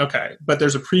 Okay, but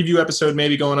there's a preview episode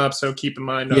maybe going up, so keep in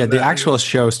mind. Yeah, the actual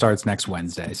show starts next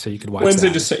Wednesday, so you could watch Wednesday,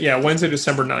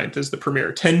 December 9th is the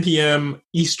premiere, 10 p.m.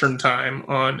 Eastern time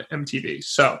on MTV.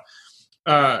 So,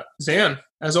 Zan,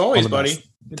 as always, buddy,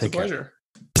 it's a pleasure.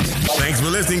 Thanks for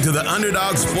listening to the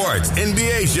Underdog Sports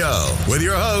NBA show with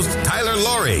your host, Tyler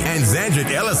Laurie and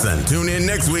Zandrick Ellison. Tune in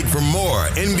next week for more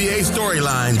NBA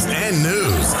storylines and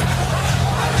news.